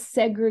people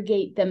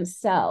segregate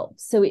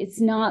themselves. So it's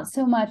not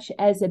so much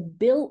as a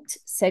built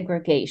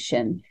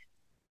segregation,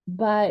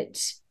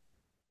 but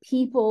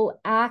people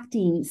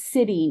acting,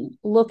 sitting,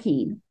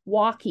 looking,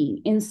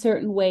 walking in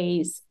certain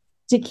ways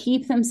to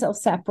keep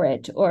themselves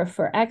separate, or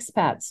for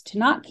expats to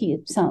not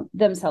keep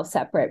themselves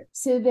separate,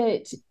 so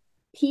that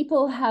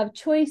people have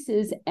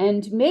choices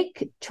and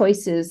make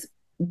choices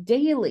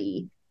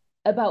daily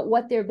about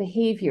what their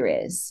behavior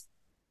is.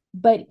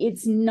 But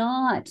it's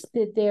not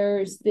that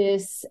there's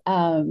this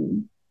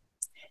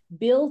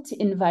built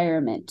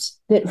environment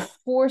that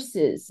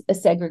forces a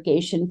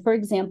segregation, for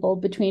example,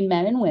 between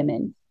men and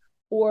women,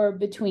 or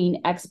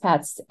between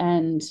expats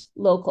and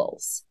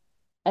locals.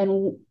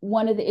 And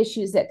one of the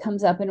issues that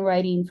comes up in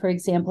writing, for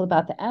example,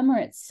 about the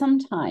Emirates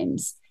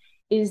sometimes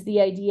is the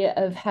idea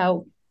of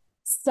how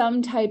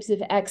some types of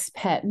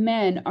expat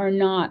men are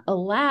not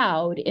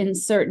allowed in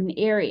certain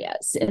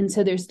areas. And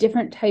so there's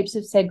different types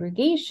of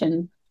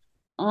segregation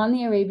on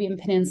the Arabian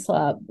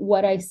Peninsula.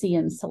 What I see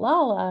in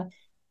Salalah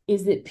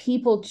is that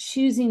people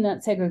choosing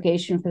that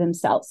segregation for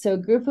themselves. So a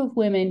group of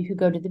women who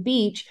go to the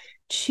beach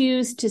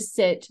choose to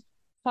sit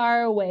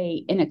far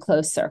away in a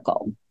close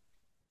circle,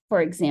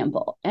 for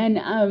example.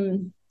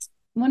 And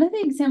one of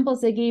the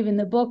examples I gave in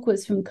the book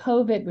was from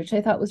COVID, which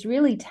I thought was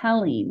really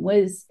telling,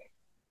 was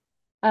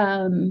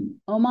Oman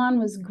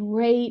was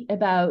great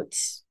about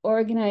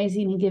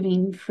organizing and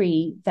giving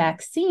free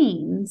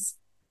vaccines.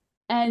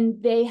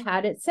 And they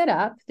had it set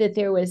up that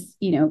there was,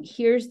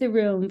 here's the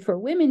room for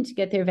women to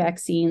get their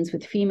vaccines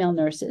with female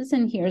nurses,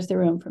 and here's the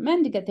room for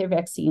men to get their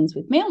vaccines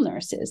with male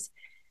nurses.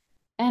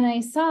 And I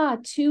saw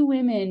two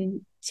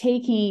women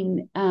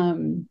taking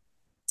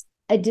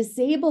a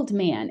disabled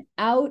man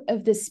out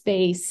of the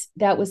space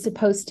that was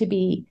supposed to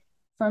be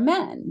for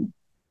men.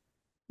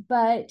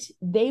 But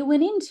they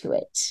went into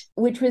it,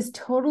 which was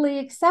totally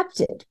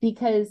accepted,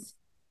 because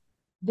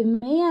the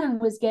man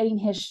was getting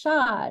his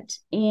shot,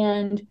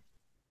 and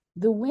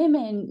the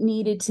women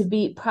needed to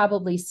be,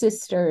 probably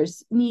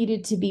sisters,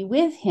 needed to be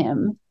with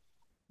him,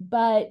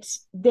 but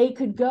they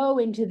could go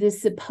into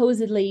this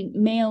supposedly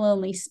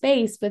male-only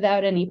space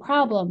without any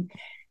problem.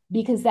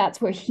 because that's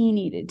where he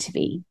needed to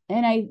be.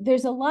 And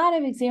there's a lot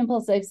of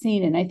examples I've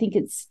seen, and I think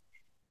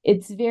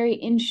it's very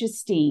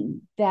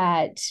interesting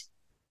that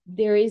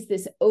there is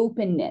this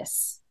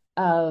openness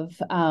of,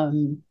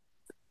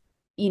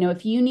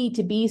 if you need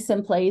to be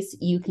someplace,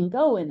 you can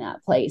go in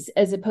that place,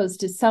 as opposed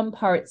to some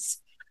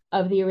parts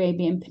of the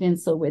Arabian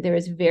Peninsula where there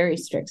is very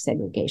strict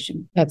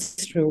segregation.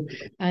 That's true.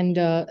 And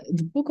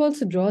the book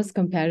also draws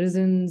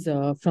comparisons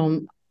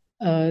from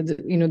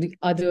the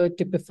other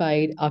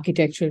typified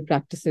architectural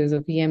practices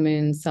of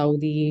Yemen,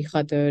 Saudi,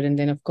 Qatar, and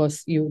then of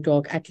course you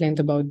talk at length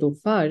about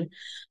Dhofar.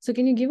 So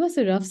can you give us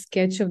a rough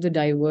sketch of the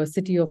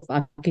diversity of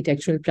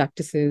architectural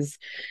practices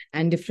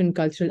and different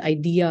cultural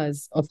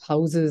ideas of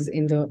houses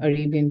in the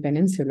Arabian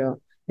Peninsula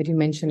that you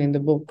mentioned in the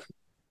book?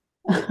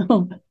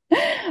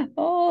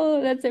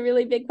 Oh, that's a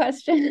really big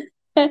question.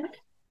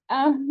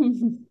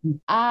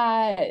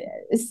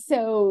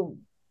 So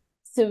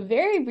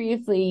very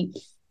briefly,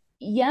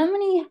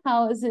 Yemeni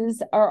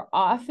houses are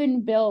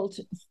often built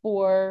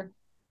for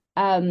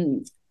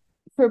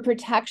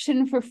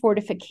protection, for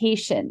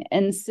fortification.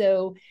 And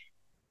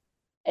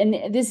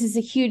this is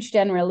a huge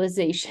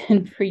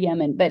generalization for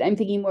Yemen, but I'm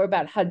thinking more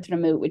about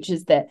Hadramaut, which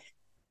is the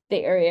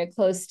area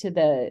close to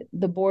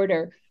the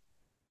border.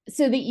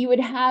 So that you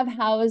would have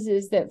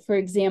houses that, for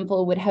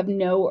example, would have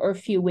no or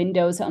few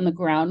windows on the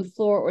ground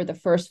floor or the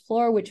first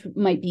floor, which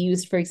might be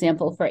used, for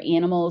example, for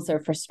animals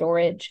or for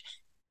storage.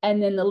 And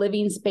then the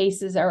living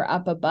spaces are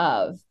up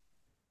above.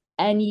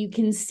 And you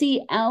can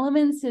see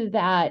elements of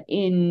that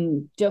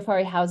in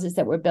Dhofari houses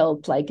that were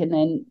built like in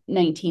the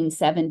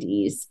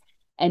 1970s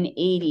and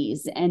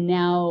 80s. And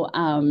now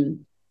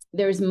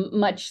there's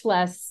much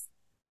less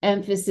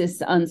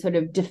emphasis on sort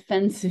of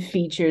defensive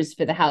features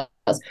for the house.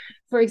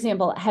 For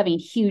example, having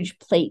huge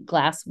plate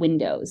glass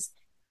windows.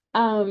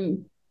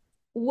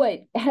 What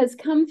has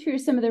come through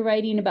some of the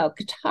writing about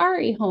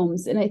Qatari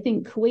homes, and I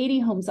think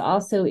Kuwaiti homes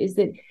also, is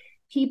that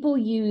people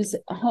use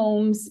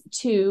homes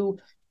to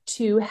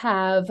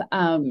have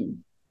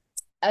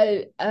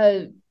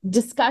a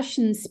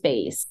discussion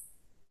space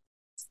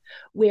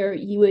where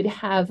you would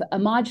have a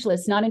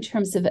modulus, not in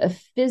terms of a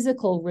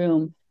physical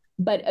room,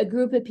 but a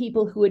group of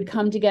people who would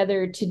come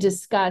together to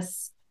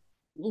discuss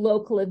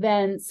local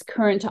events,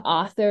 current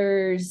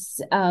authors,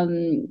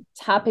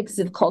 topics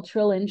of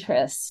cultural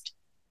interest.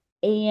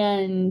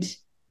 And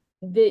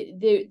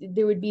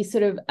there would be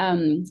sort of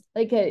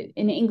like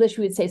in English,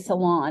 we would say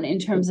salon, in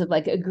terms of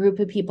like a group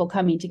of people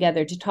coming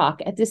together to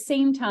talk at the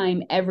same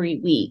time every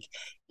week,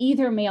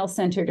 either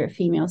male-centered or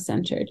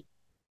female-centered.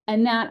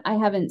 And that I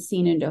haven't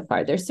seen in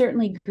Dhofar. There's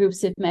certainly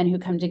groups of men who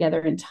come together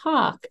and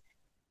talk,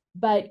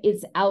 but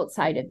it's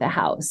outside of the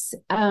house.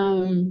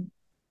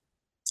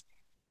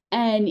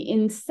 And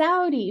in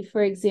Saudi,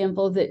 for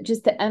example, that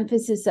just the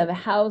emphasis of a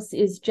house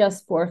is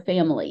just for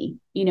family.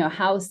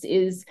 House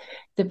is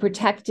the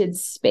protected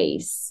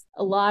space.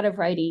 A lot of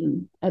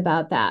writing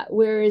about that.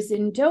 Whereas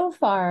in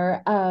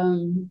Dhofar,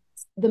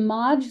 the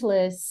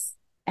modulus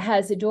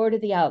has a door to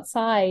the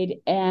outside,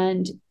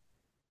 and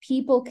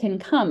people can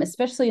come,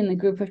 especially in the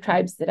group of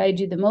tribes that I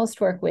do the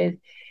most work with.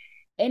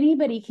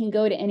 Anybody can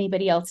go to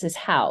anybody else's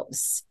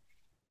house.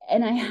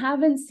 And I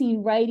haven't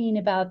seen writing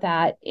about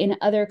that in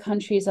other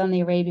countries on the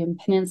Arabian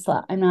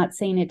Peninsula. I'm not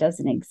saying it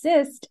doesn't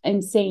exist.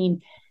 I'm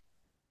saying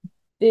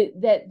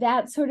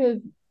that sort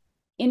of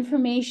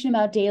information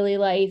about daily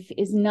life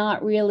is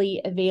not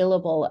really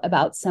available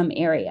about some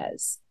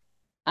areas.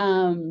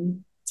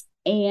 And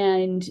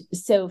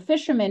so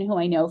fishermen who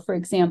I know, for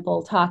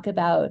example, talk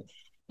about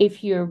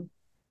if your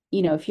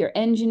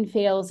engine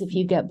fails, if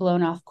you get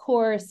blown off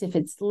course, if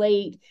it's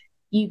late,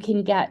 you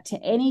can get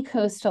to any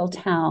coastal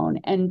town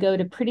and go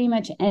to pretty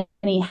much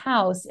any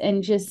house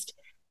and just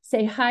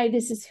say, hi,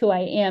 this is who I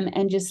am,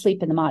 and just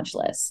sleep in the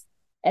modulus.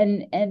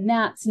 And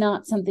that's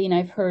not something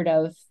I've heard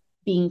of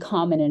being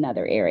common in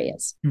other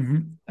areas. Mm-hmm.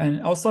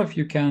 And also, if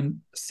you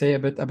can say a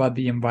bit about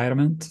the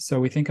environment. So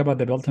we think about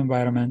the built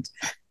environment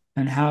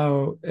and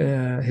how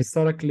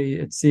historically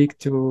it seeks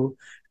to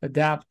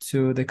adapt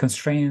to the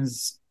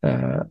constraints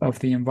of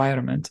the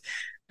environment.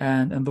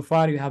 And in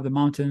Dhofar, you have the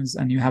mountains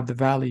and you have the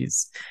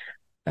valleys.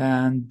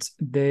 And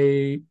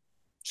they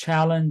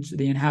challenge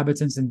the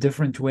inhabitants in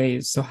different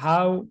ways. So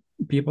how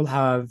people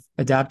have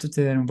adapted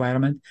to their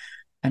environment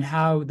and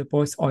how the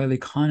post-oil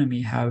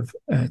economy have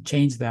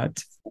changed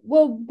that?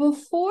 Well,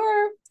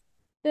 before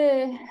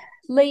the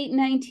late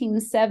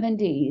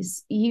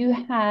 1970s, you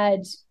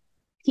had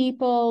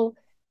people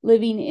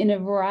living in a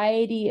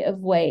variety of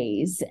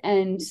ways.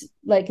 And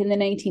like in the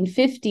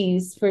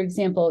 1950s, for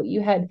example,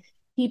 you had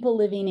people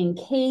living in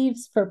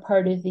caves for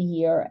part of the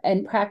year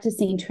and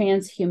practicing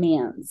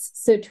transhumance.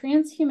 So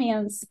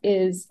transhumance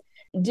is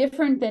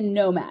different than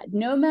nomad.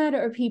 Nomad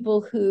are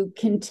people who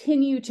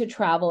continue to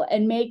travel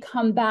and may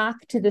come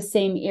back to the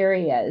same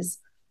areas.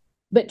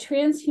 But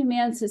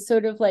transhumance is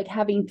sort of like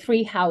having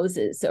three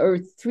houses or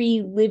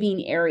three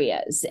living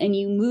areas, and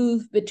you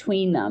move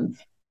between them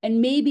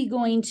and maybe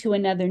going to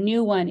another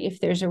new one if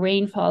there's a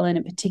rainfall in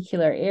a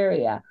particular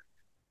area.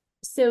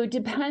 So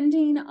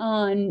depending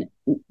on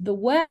the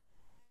weather,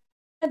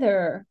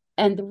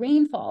 and the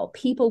rainfall,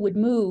 people would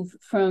move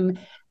from,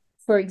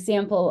 for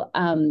example,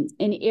 an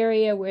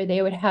area where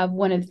they would have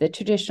one of the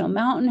traditional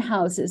mountain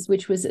houses,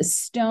 which was a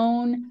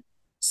stone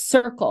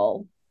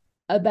circle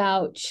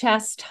about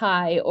chest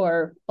high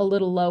or a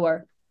little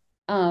lower,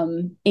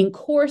 in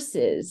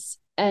courses,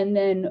 and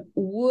then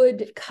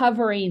wood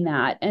covering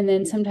that, and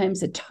then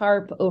sometimes a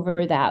tarp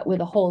over that with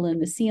a hole in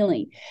the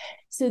ceiling.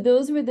 So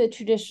those were the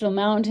traditional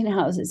mountain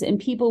houses, and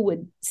people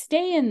would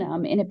stay in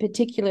them in a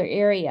particular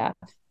area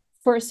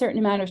for a certain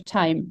amount of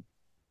time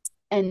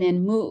and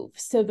then move.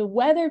 So the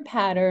weather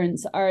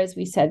patterns are, as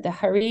we said, the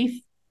Harif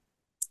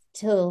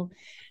till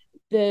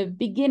the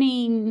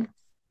beginning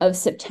of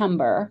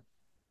September.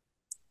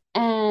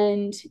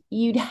 And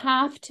you'd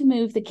have to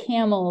move the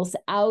camels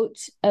out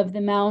of the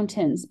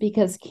mountains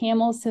because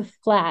camels have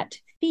flat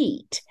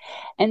feet.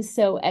 And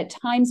so at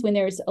times when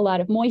there's a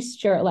lot of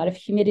moisture, a lot of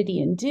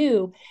humidity and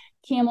dew,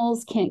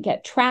 camels can't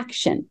get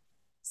traction.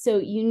 So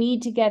you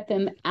need to get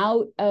them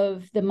out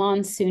of the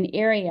monsoon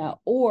area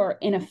or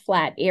in a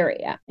flat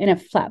area, in a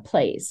flat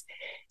place.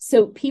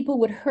 So people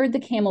would herd the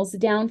camels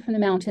down from the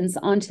mountains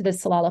onto the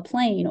Salalah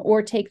Plain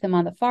or take them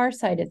on the far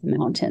side of the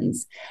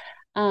mountains.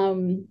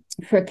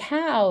 For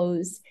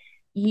cows,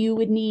 you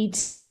would need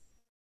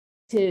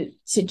to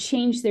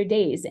change their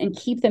days and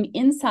keep them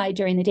inside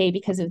during the day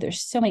because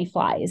there's so many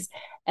flies,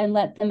 and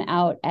let them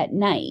out at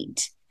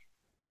night.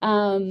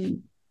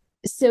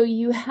 So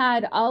you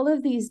had all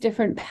of these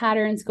different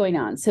patterns going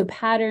on. So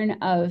pattern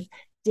of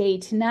day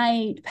to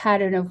night,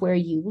 pattern of where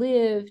you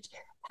lived,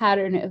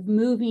 pattern of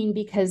moving,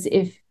 because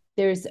if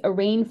there's a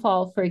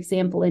rainfall, for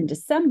example, in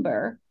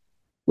December,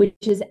 which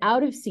is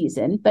out of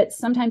season, but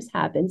sometimes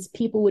happens,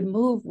 people would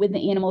move with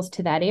the animals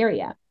to that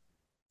area.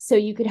 So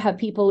you could have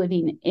people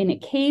living in a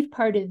cave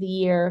part of the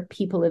year,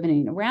 people living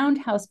in a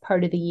roundhouse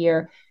part of the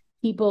year,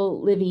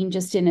 people living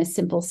just in a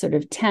simple sort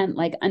of tent,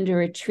 like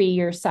under a tree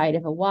or side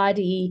of a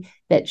wadi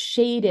that's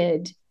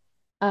shaded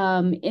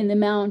in the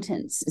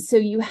mountains. So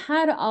you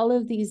had all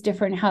of these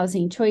different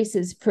housing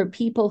choices for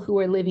people who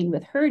were living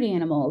with herd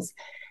animals.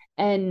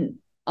 And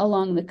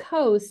along the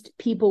coast,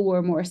 people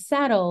were more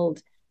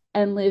settled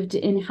and lived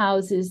in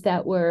houses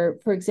that were,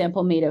 for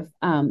example, made of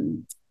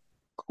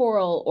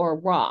coral or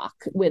rock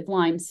with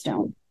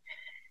limestone.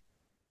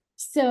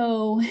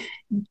 So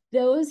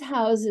those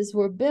houses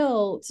were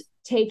built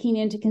taking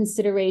into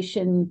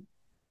consideration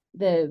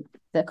the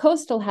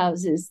coastal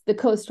houses, the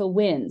coastal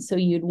wind. So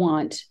you'd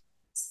want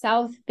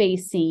south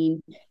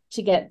facing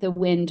to get the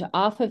wind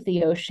off of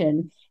the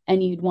ocean,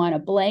 and you'd want a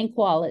blank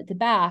wall at the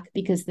back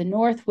because the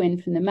north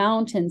wind from the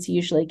mountains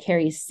usually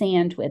carries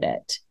sand with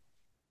it.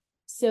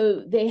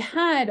 So they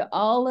had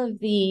all of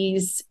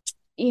these,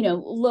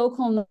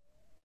 local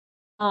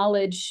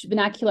knowledge,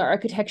 vernacular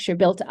architecture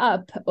built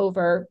up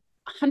over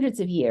hundreds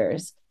of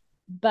years.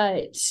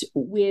 But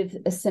with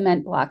a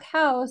cement block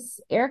house,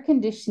 air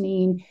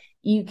conditioning,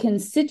 you can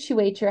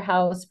situate your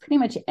house pretty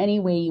much any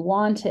way you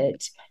want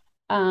it,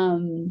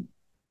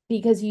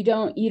 because you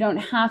don't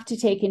have to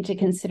take into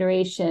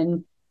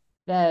consideration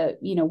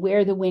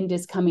where the wind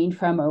is coming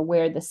from or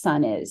where the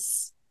sun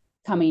is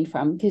coming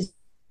from, because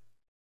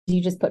you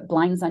just put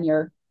blinds on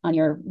your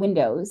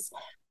windows.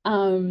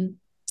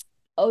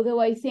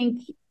 Although I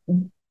think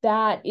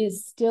that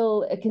is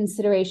still a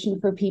consideration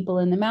for people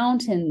in the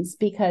mountains,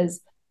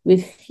 because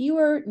with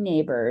fewer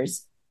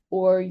neighbors,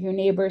 or your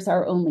neighbors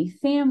are only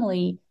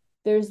family,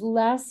 there's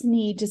less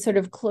need to sort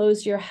of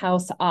close your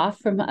house off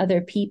from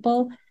other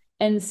people.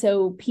 And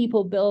so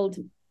people build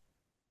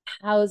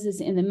houses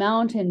in the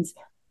mountains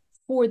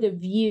for the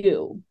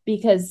view,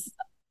 because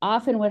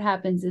often what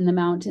happens in the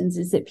mountains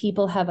is that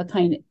people have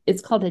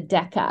it's called a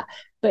deca,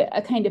 but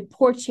a kind of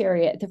porch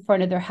area at the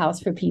front of their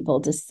house for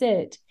people to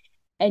sit,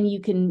 and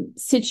you can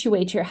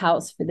situate your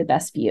house for the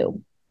best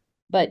view,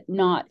 but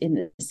not in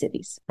the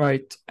cities.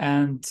 Right.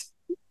 And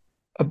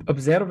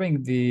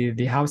observing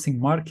the housing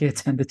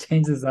market and the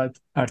changes that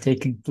are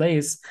taking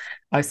place,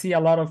 I see a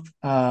lot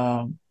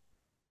of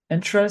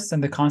interest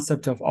in the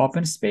concept of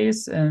open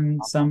space in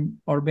some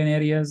urban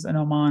areas in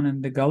Oman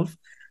and the Gulf.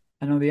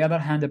 And on the other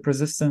hand, the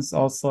persistence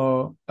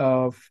also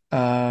of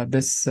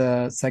this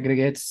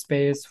segregated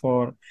space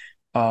for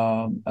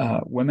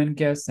women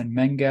guests and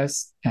men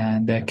guests,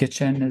 and the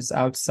kitchen is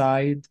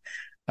outside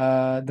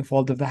the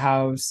fold of the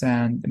house,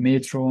 and the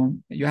maid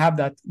room. You have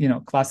that,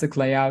 classic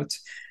layout.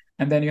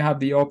 And then you have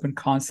the open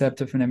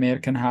concept of an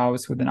American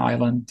house with an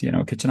island,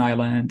 kitchen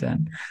island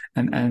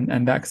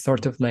and that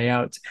sort of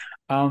layout.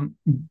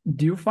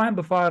 Do you find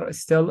Dhofar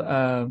still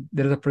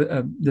there's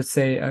let's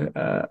say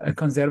a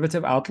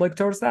conservative outlook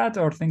towards that,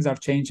 or things are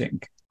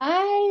changing?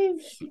 I'm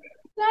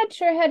not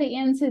sure how to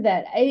answer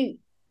that. I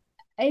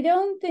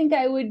don't think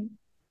I would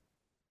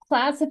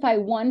classify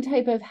one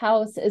type of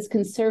house as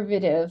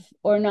conservative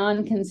or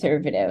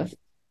non-conservative.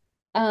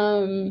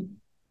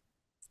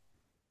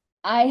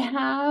 I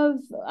have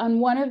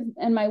on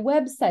my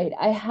website,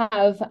 I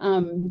have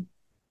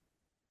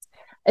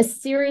a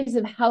series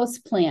of house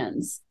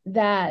plans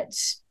that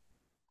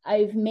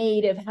I've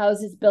made of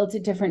houses built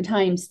at different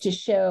times to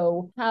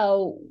show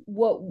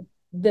what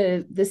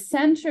the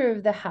center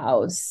of the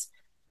house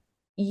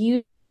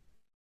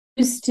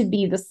used to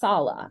be the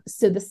sala.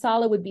 So the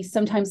sala would be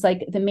sometimes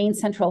like the main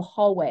central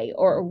hallway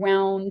or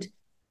around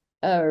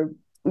a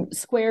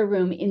square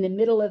room in the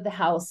middle of the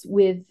house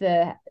with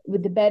the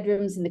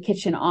bedrooms and the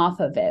kitchen off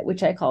of it,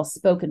 which I call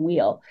spoke and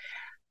wheel.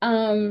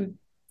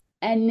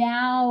 And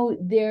now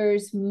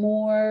there's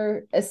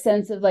more a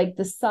sense of like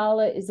the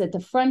sala is at the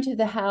front of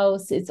the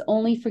house. It's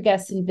only for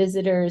guests and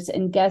visitors,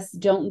 and guests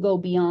don't go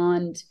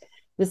beyond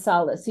the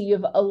sala. So you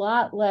have a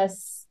lot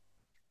less,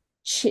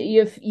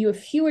 you have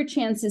fewer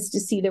chances to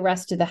see the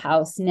rest of the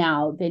house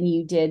now than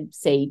you did,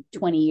 say,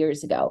 20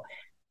 years ago.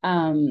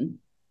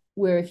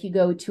 Where if you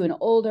go to an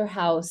older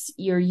house,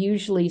 you're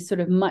usually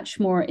sort of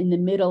much more in the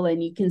middle,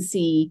 and you can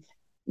see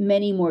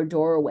many more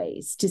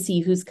doorways to see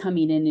who's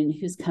coming in and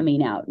who's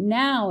coming out.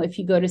 Now, if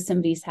you go to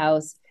somebody's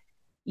house,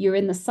 you're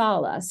in the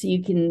sala, so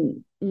you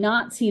can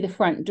not see the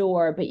front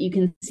door, but you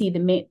can see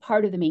the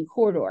part of the main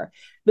corridor.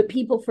 But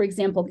people, for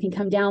example, can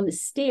come down the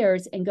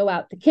stairs and go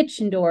out the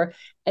kitchen door,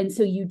 and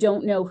so you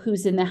don't know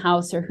who's in the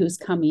house or who's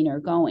coming or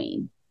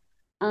going.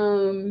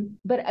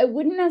 But I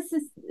wouldn't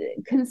necessarily,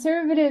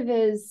 conservative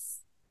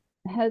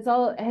has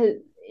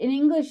in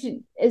English,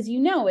 as you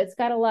know, it's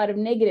got a lot of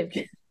negative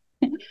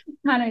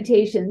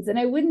connotations, and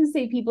I wouldn't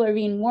say people are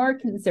being more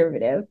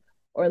conservative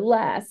or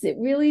less. It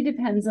really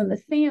depends on the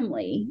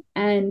family,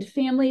 and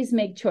families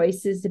make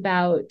choices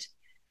about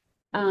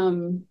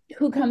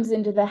who comes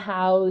into the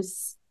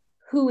house,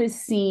 who is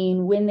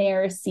seen, when they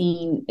are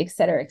seen, et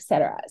cetera, et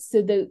cetera.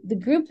 So the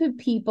group of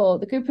people,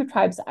 the group of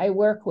tribes I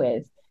work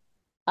with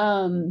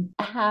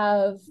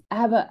have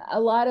a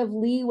lot of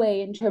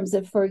leeway in terms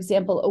of, for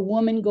example, a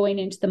woman going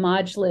into the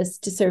majlis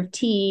to serve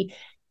tea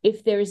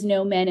if there's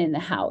no men in the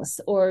house,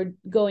 or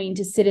going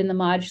to sit in the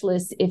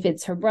majlis if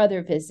it's her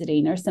brother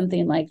visiting or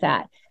something like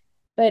that.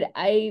 But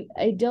I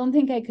don't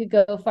think I could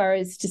go far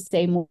as to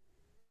say more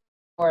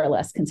or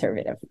less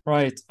conservative.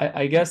 Right.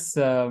 I guess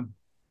there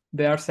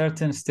are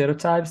certain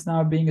stereotypes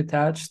now being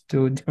attached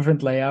to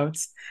different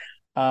layouts.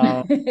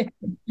 And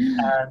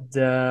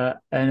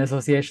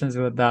associations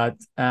with that.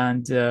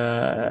 And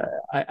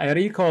I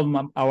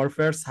recall our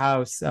first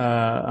house.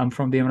 I'm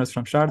from the Emirates,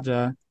 from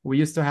Sharjah. We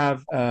used to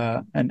have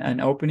an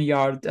open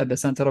yard at the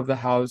center of the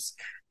house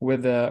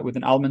with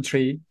an almond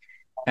tree,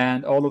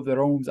 and all of the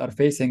rooms are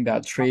facing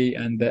that tree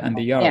and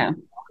the yard. Yeah.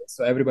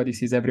 So everybody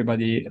sees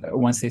everybody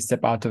once they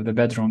step out of the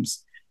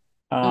bedrooms.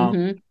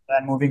 And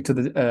moving to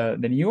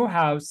the new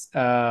house,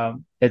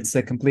 it's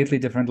a completely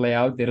different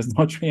layout. There is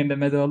no tree in the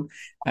middle,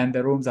 and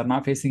the rooms are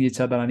not facing each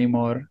other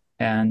anymore.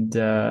 And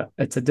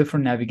it's a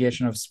different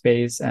navigation of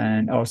space,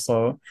 and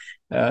also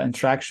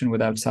interaction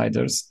with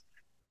outsiders.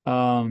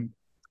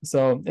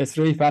 So it's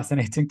really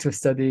fascinating to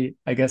study,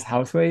 I guess,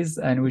 Houseways,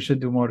 and we should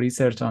do more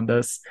research on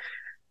this.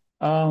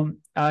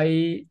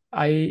 I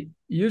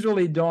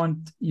usually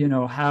don't,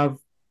 have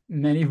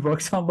many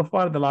books on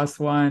Dhofar. The last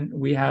one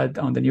we had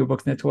on the New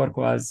Books Network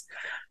was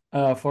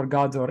For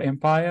Gods or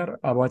Empire,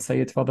 about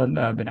Sayyid Fadl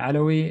bin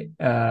Alawi,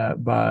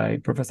 by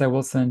Professor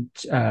Wilson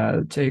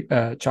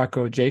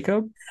Chaco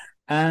Jacob.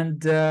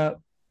 And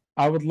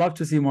I would love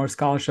to see more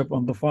scholarship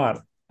on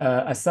Dhofar.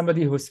 As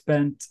somebody who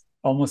spent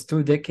almost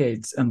 2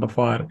 decades in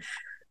Dhofar,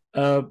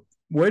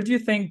 where do you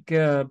think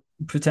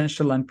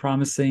potential and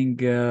promising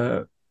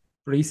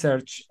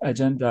research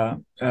agenda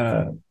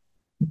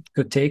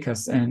could take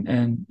us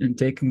in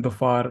taking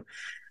Dhofar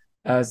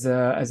as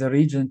a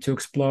region to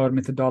explore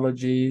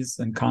methodologies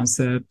and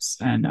concepts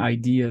and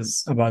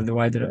ideas about the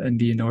wider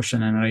Indian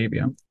Ocean and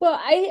Arabia? Well,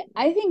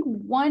 I think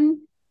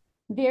one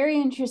very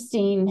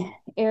interesting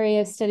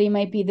area of study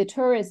might be the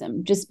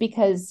tourism, just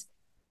because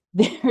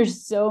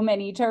there's so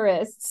many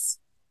tourists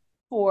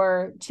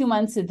for 2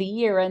 months of the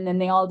year, and then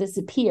they all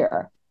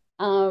disappear.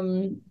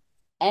 And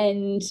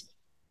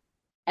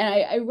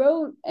I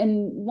wrote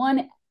in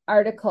one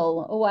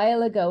article a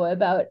while ago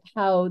about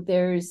how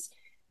there's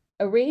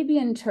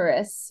Arabian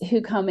tourists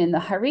who come in the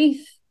Harif,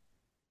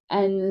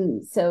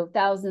 and so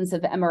thousands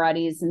of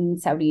Emiratis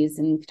and Saudis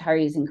and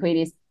Qataris and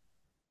Kuwaitis.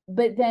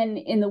 But then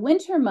in the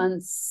winter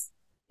months,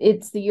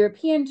 it's the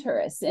European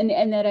tourists, and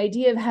that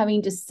idea of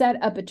having to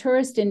set up a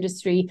tourist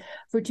industry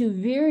for 2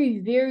 very,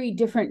 very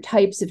different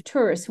types of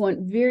tourists who want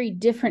very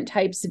different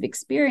types of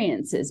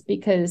experiences,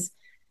 because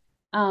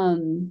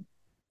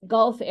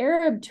Gulf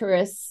Arab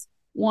tourists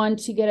want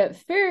to get up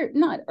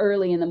not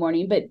early in the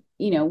morning, but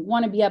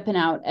want to be up and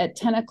out at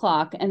 10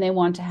 o'clock, and they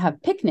want to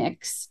have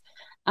picnics,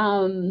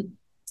 and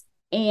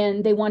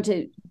they want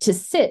to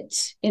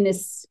sit in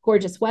this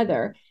gorgeous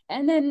weather,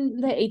 and then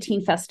the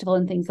 18 festival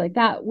and things like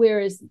that.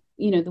 Whereas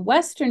the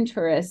Western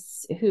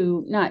tourists,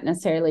 who not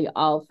necessarily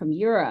all from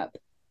Europe,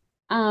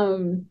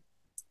 want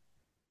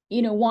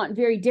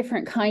very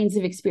different kinds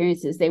of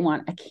experiences. They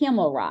want a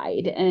camel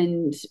ride,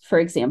 and for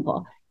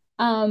example.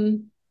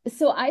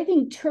 So I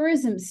think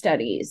tourism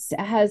studies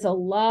has a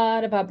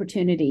lot of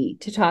opportunity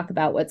to talk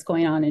about what's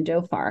going on in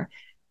Dhofar.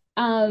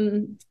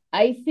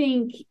 I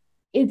think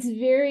it's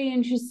very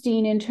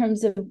interesting in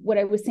terms of what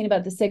I was saying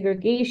about the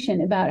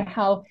segregation, about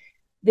how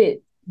the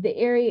the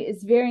area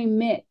is very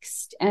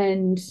mixed,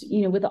 and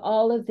with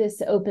all of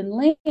this open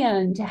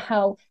land,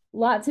 how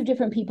lots of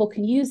different people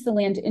can use the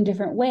land in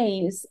different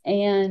ways.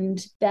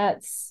 And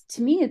that's,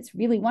 to me, it's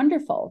really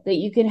wonderful that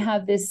you can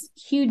have this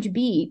huge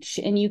beach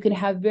and you can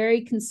have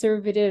very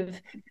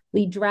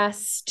conservatively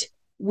dressed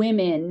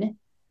women,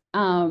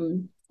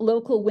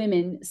 local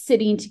women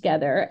sitting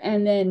together.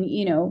 And then,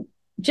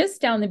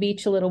 just down the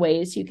beach a little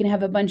ways, you can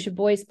have a bunch of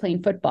boys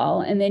playing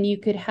football. And then you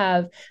could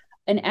have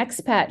an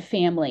expat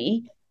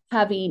family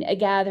having a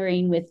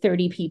gathering with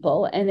 30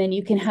 people. And then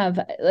you can have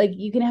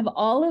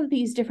all of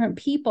these different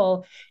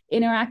people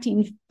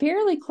interacting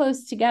fairly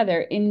close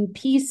together in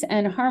peace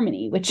and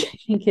harmony, which I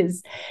think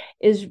is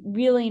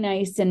really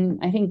nice. And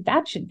I think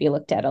that should be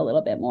looked at a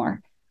little bit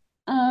more.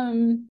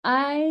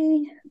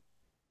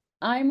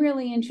 I'm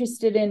really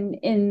interested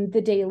in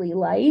the daily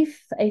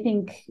life. I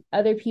think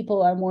other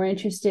people are more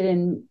interested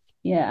in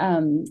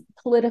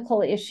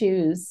political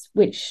issues,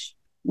 which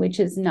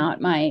is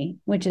not my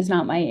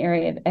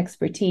area of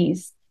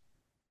expertise.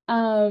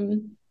 But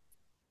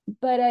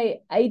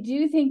I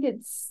do think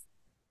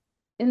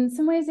in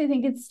some ways, I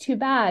think it's too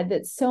bad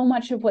that so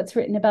much of what's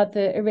written about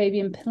the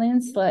Arabian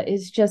Peninsula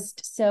is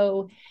just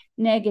so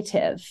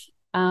negative,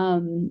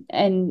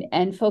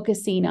 and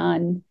focusing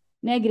on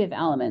negative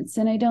elements.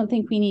 And I don't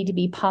think we need to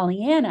be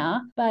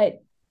Pollyanna,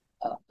 but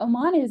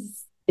Oman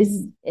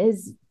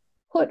is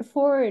put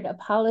forward a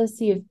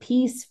policy of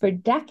peace for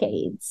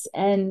decades.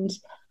 And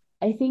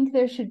I think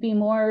there should be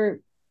more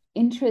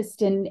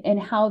interest in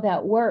how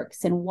that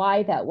works and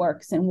why that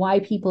works and why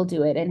people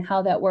do it and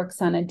how that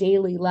works on a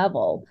daily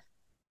level.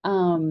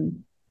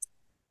 In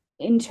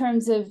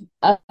terms of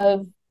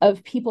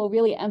people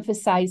really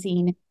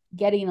emphasizing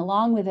getting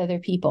along with other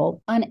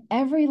people on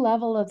every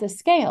level of the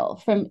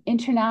scale, from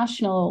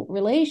international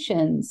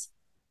relations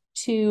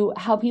to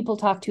how people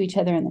talk to each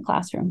other in the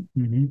classroom.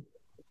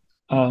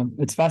 Mm-hmm.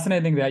 It's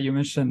fascinating that you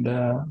mentioned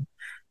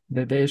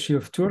the issue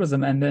of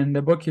tourism, and in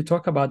the book you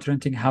talk about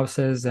renting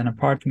houses and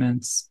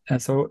apartments,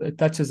 and so it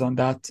touches on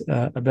that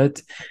a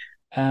bit.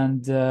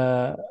 And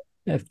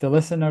if the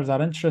listeners are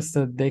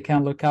interested, they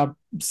can look up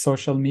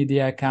social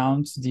media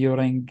accounts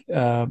during,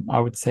 I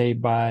would say,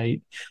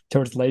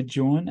 towards late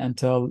June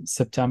until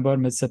September,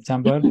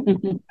 mid-September.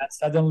 And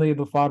suddenly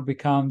Dhofar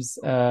becomes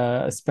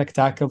a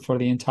spectacle for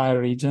the entire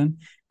region.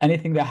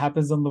 Anything that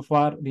happens in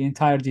Dhofar, the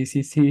entire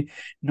GCC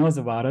knows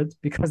about it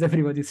because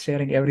everybody's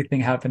sharing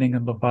everything happening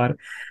in Dhofar.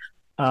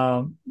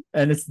 And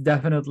it's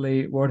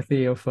definitely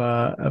worthy of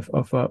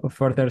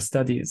further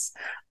studies.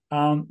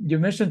 You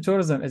mentioned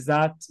tourism. Is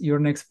that your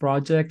next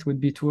project?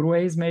 Would be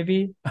Tourways,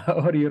 maybe,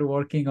 or you're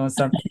working on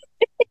something?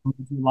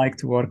 Would you like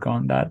to work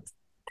on that?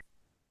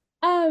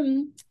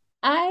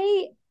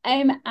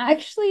 I'm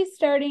actually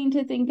starting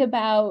to think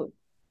about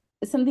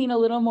something a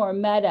little more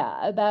meta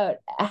about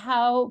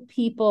how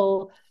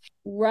people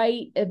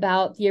write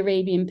about the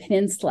Arabian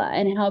Peninsula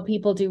and how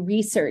people do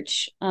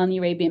research on the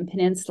Arabian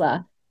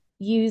Peninsula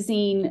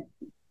using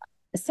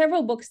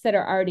several books that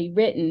are already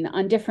written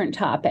on different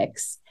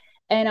topics.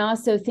 And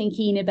also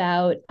thinking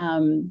about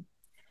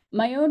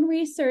my own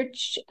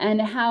research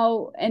and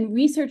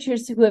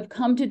researchers who have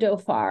come to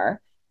Dhofar,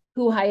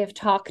 who I have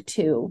talked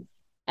to,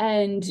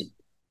 and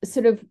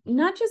sort of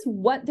not just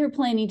what they're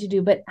planning to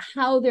do, but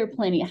how they're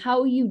planning,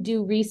 how you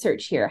do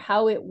research here,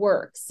 how it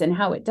works and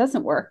how it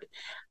doesn't work.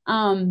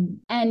 And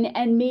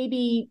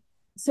maybe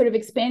sort of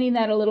expanding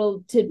that a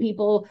little to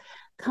people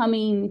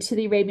coming to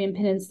the Arabian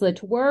Peninsula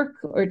to work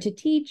or to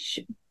teach.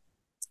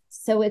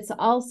 So it's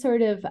all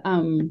sort of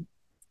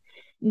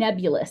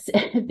nebulous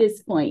at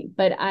this point,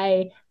 but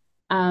I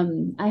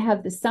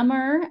have the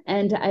summer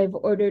and I've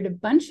ordered a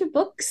bunch of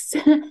books,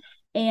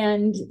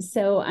 and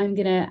so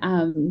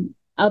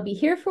I'll be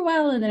here for a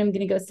while, and then I'm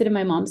gonna go sit in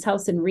my mom's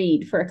house and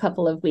read for a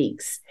couple of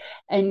weeks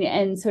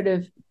and sort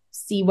of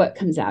see what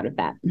comes out of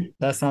that.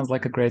 That sounds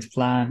like a great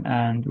plan,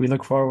 and we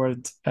look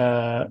forward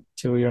to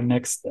your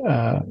next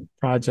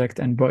project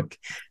and book,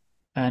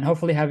 and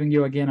hopefully having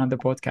you again on the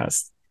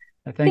podcast.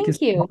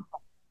 Thank you.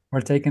 For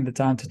taking the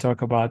time to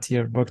talk about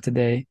your book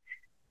today.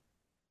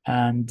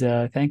 And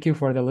thank you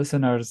for the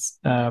listeners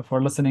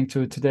for listening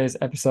to today's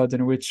episode,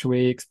 in which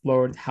we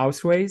explored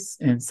Houseways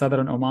in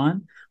Southern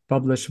Oman,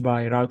 published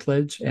by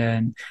Routledge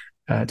in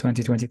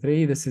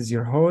 2023. This is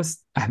your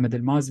host, Ahmed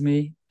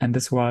Al-Mazmi, and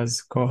this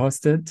was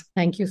co-hosted.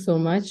 Thank you so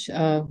much.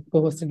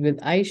 Co-hosted with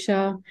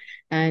Aisha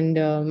and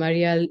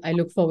Marielle. I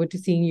look forward to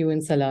seeing you in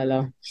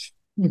Salalah.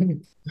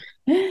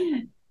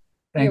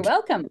 You're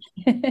welcome.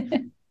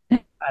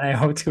 And I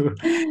hope to.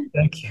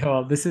 Thank you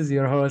all. This is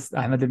your host,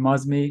 Ahmed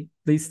Al-Mazmi.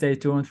 Please stay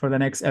tuned for the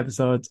next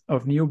episode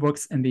of New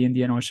Books in the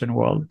Indian Ocean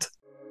World.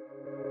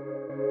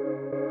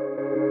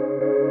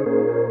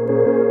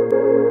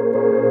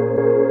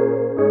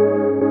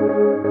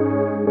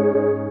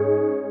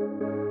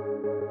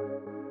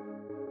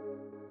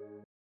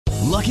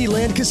 Lucky Lucky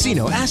Land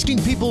Casino,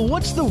 asking people,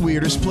 what's the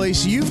weirdest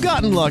place you've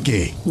gotten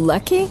lucky?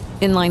 Lucky?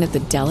 In line at the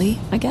deli,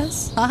 I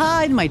guess?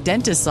 Aha, in my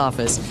dentist's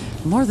office.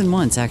 More than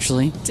once,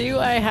 actually. Do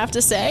I have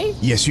to say?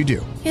 Yes, you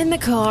do. In the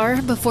car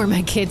before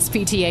my kids'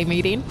 PTA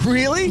meeting.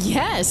 Really?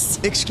 Yes.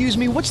 Excuse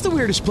me, what's the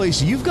weirdest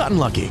place you've gotten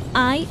lucky?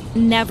 I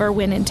never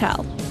win and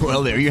tell.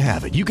 Well, there you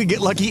have it. You can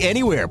get lucky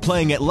anywhere,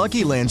 playing at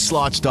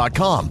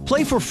LuckyLandSlots.com.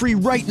 Play for free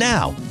right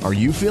now. Are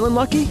you feeling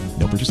lucky?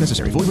 No purchase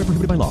necessary. Void where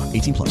prohibited by law.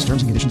 18 plus.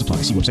 Terms and conditions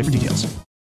apply. See website for details.